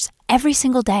doors every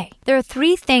single day. There are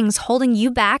 3 things holding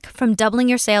you back from doubling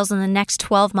your sales in the next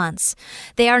 12 months.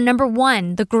 They are number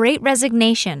 1, the Great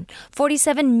Resignation.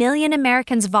 47 million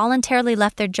Americans voluntarily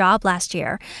left their job last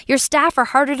year. Your staff are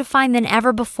harder to find than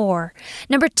ever before.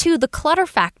 Number 2, the clutter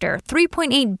factor.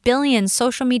 3.8 billion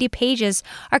social media pages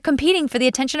are competing for the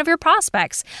attention of your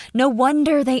prospects. No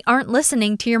wonder they aren't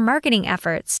listening to your marketing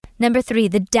efforts. Number 3,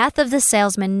 the death of the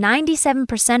salesman.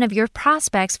 97% of your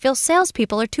prospects feel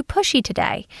salespeople are too pushy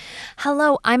today.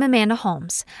 Hello, I'm Amanda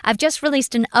Holmes. I've just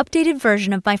released an updated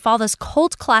version of my father's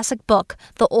cult classic book,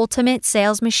 The Ultimate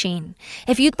Sales Machine.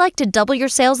 If you'd like to double your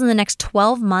sales in the next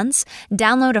 12 months,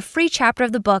 download a free chapter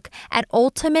of the book at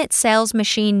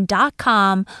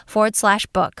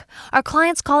ultimatesalesmachine.com/book. Our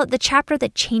clients call it the chapter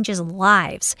that changes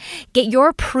lives. Get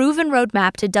your proven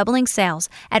roadmap to doubling sales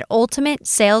at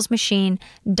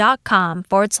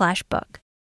ultimatesalesmachine.com/book.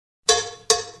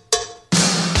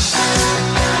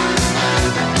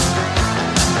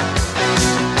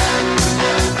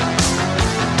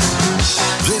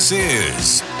 This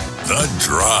is The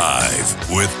Drive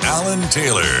with Alan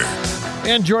Taylor.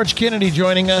 And George Kennedy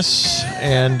joining us.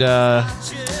 And, the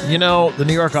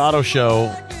New York Auto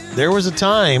Show, there was a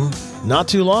time not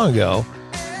too long ago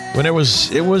when it's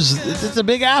the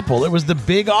Big Apple. It was the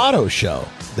big auto show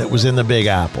that was in the Big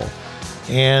Apple.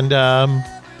 And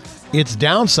it's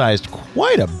downsized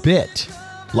quite a bit.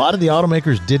 A lot of the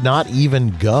automakers did not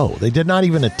even go. They did not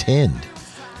even attend.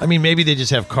 I mean, maybe they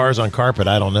just have cars on carpet.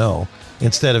 I don't know.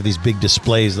 Instead of these big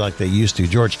displays like they used to.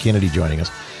 George Kennedy joining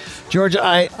us. George,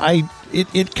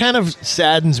 it kind of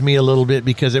saddens me a little bit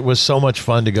because it was so much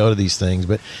fun to go to these things.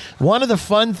 But one of the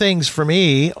fun things for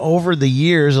me over the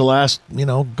years, the last,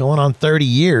 going on 30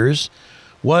 years,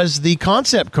 was the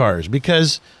concept cars.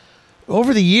 Because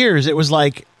over the years, it was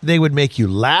like they would make you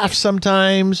laugh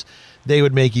sometimes. They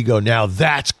would make you go, now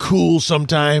that's cool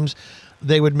sometimes.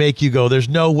 They would make you go, there's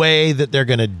no way that they're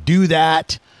going to do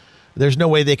that. There's no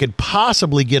way they could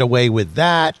possibly get away with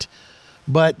that.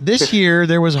 But this year,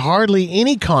 there was hardly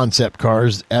any concept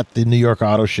cars at the New York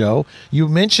Auto Show. You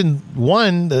mentioned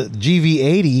one, the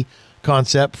GV80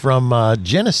 concept from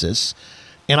Genesis,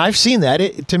 and I've seen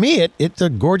that. To me, it's a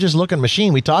gorgeous-looking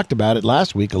machine. We talked about it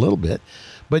last week a little bit.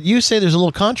 But you say there's a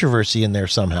little controversy in there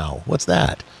somehow. What's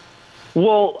that?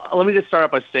 Well, let me just start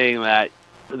out by saying that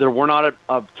there were not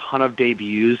a ton of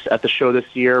debuts at the show this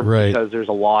year, right, because there's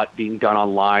a lot being done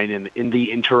online and in the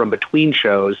interim between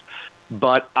shows.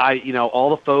 But all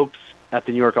the folks at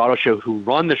the New York Auto Show who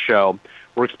run the show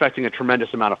were expecting a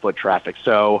tremendous amount of foot traffic.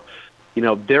 So,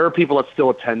 there are people that still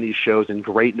attend these shows in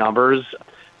great numbers.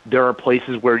 There are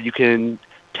places where you can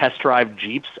test drive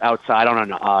Jeeps outside on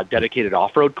a dedicated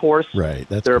off-road course. Right.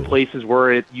 There are places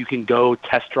where you can go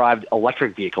test drive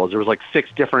electric vehicles. There was like 6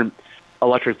 different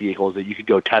electric vehicles that you could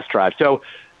go test drive. So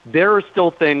there are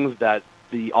still things that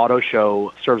the auto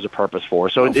show serves a purpose for.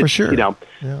 So for sure.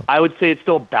 I would say it's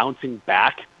still bouncing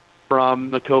back from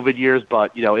the COVID years,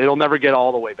 but it'll never get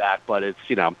all the way back. But it's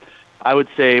I would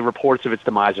say reports of its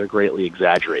demise are greatly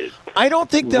exaggerated. I don't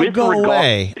think they'll go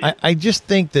away. I just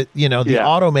think that the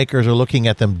automakers are looking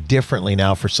at them differently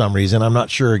now for some reason. I'm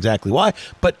not sure exactly why,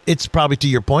 but it's probably to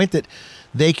your point that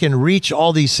they can reach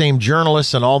all these same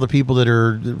journalists and all the people that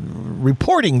are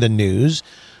reporting the news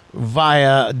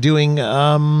via doing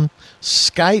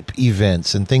Skype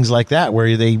events and things like that,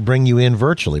 where they bring you in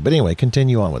virtually. But anyway,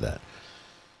 continue on with that.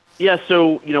 Yeah,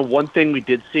 so, one thing we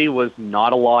did see was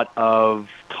not a lot of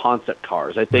concept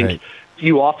cars. I think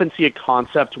you often see a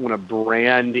concept when a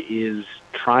brand is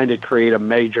trying to create a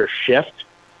major shift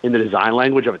in the design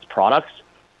language of its products.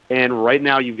 And right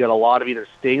now you've got a lot of either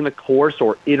staying the course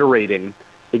or iterating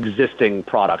existing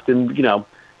product. And,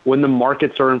 when the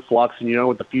markets are in flux and you know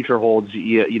what the future holds,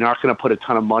 you're not going to put a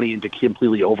ton of money into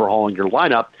completely overhauling your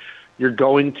lineup. You're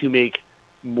going to make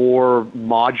more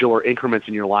modular increments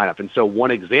in your lineup. And so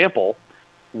one example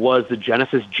was the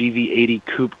Genesis GV80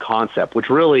 coupe concept,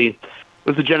 which really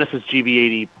was the Genesis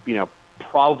GV80,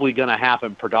 probably going to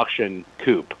happen production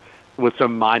coupe with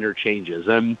some minor changes.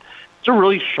 And it's a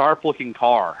really sharp-looking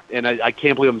car. And I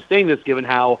can't believe I'm saying this given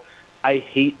how I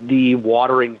hate the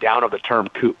watering down of the term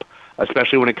coupe,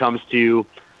 especially when it comes to,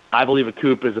 I believe a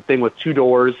coupe is a thing with two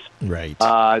doors. Right.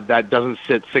 That doesn't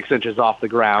sit 6 inches off the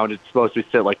ground. It's supposed to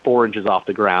sit like 4 inches off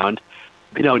the ground.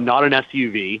 Not an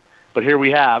SUV. But here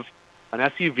we have an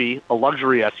SUV, a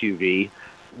luxury SUV,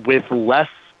 with less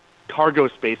cargo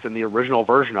space than the original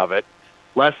version of it,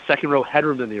 less second-row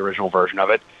headroom than the original version of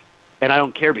it, and I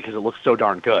don't care because it looks so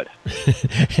darn good.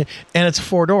 And it's a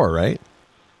four-door, right?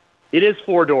 It is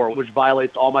four-door, which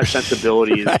violates all my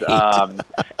sensibilities. Right.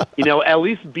 At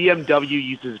least BMW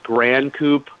uses Grand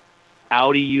Coupe.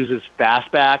 Audi uses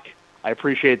Fastback. I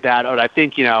appreciate that. But I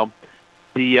think,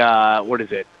 what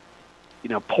is it?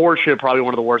 Porsche probably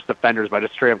one of the worst offenders by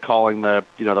just straight up calling the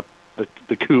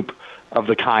coupe of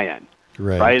the Cayenne.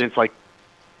 Right? And it's like,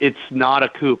 it's not a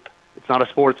coupe. It's not a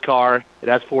sports car. It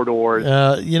has four doors.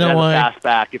 You know what? It has a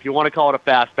fastback. If you want to call it a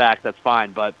fastback, that's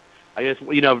fine. But I guess,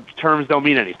 terms don't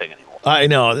mean anything anymore. I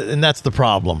know, and that's the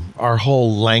problem. Our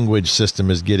whole language system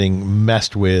is getting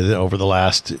messed with over the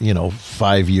last,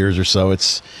 5 years or so.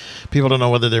 It's people don't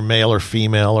know whether they're male or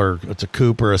female, or it's a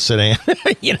coupe or a sedan.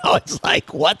 It's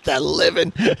like, what the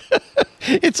living?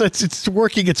 It's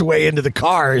working its way into the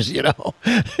cars.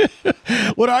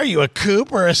 What are you, a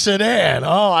coupe or a sedan?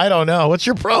 Oh, I don't know. What's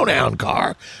your pronoun,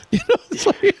 car? It's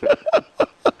like,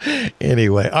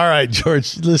 anyway, all right,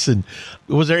 George. Listen,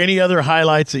 was there any other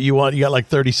highlights that you want? You got like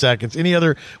 30 seconds. Any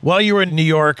other? While you were in New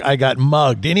York, I got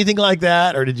mugged. Anything like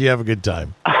that, or did you have a good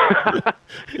time?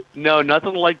 No,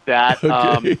 nothing like that.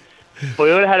 Okay.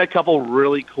 Toyota had a couple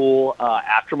really cool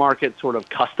aftermarket sort of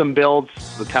custom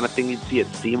builds, the kind of thing you'd see at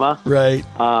SEMA. Right.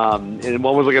 And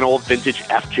one was like an old vintage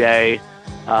FJ.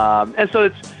 And so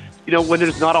it's, when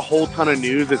there's not a whole ton of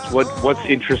news, it's what's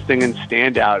interesting and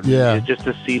standout. Yeah. Just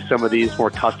to see some of these more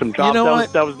custom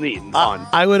jobs. That was neat and fun.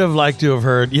 I would have liked to have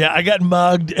heard, I got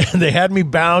mugged and they had me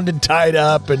bound and tied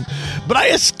up, but I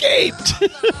escaped.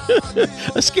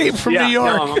 Escaped from New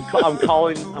York. No, I'm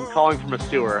calling from a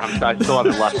sewer. I still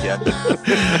haven't left yet.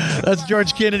 That's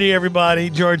George Kennedy, everybody.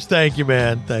 George, thank you,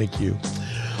 man. Thank you.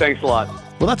 Thanks a lot.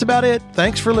 Well, that's about it.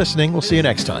 Thanks for listening. We'll see you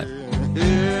next time.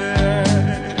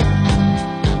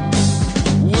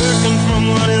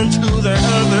 To the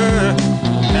other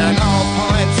and all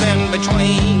points in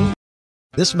between.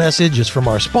 This message is from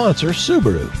our sponsor,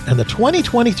 Subaru, and the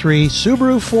 2023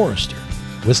 Subaru Forester.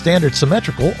 With standard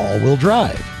symmetrical all-wheel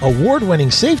drive,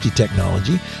 award-winning safety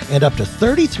technology, and up to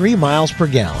 33 miles per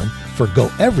gallon for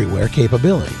go-everywhere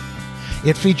capability.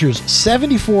 It features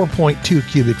 74.2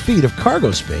 cubic feet of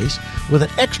cargo space with an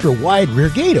extra wide rear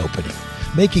gate opening,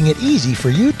 making it easy for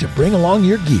you to bring along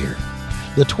your gear.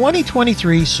 The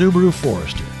 2023 Subaru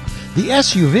Forester, the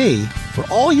SUV for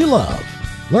all you love.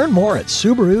 Learn more at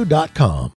Subaru.com.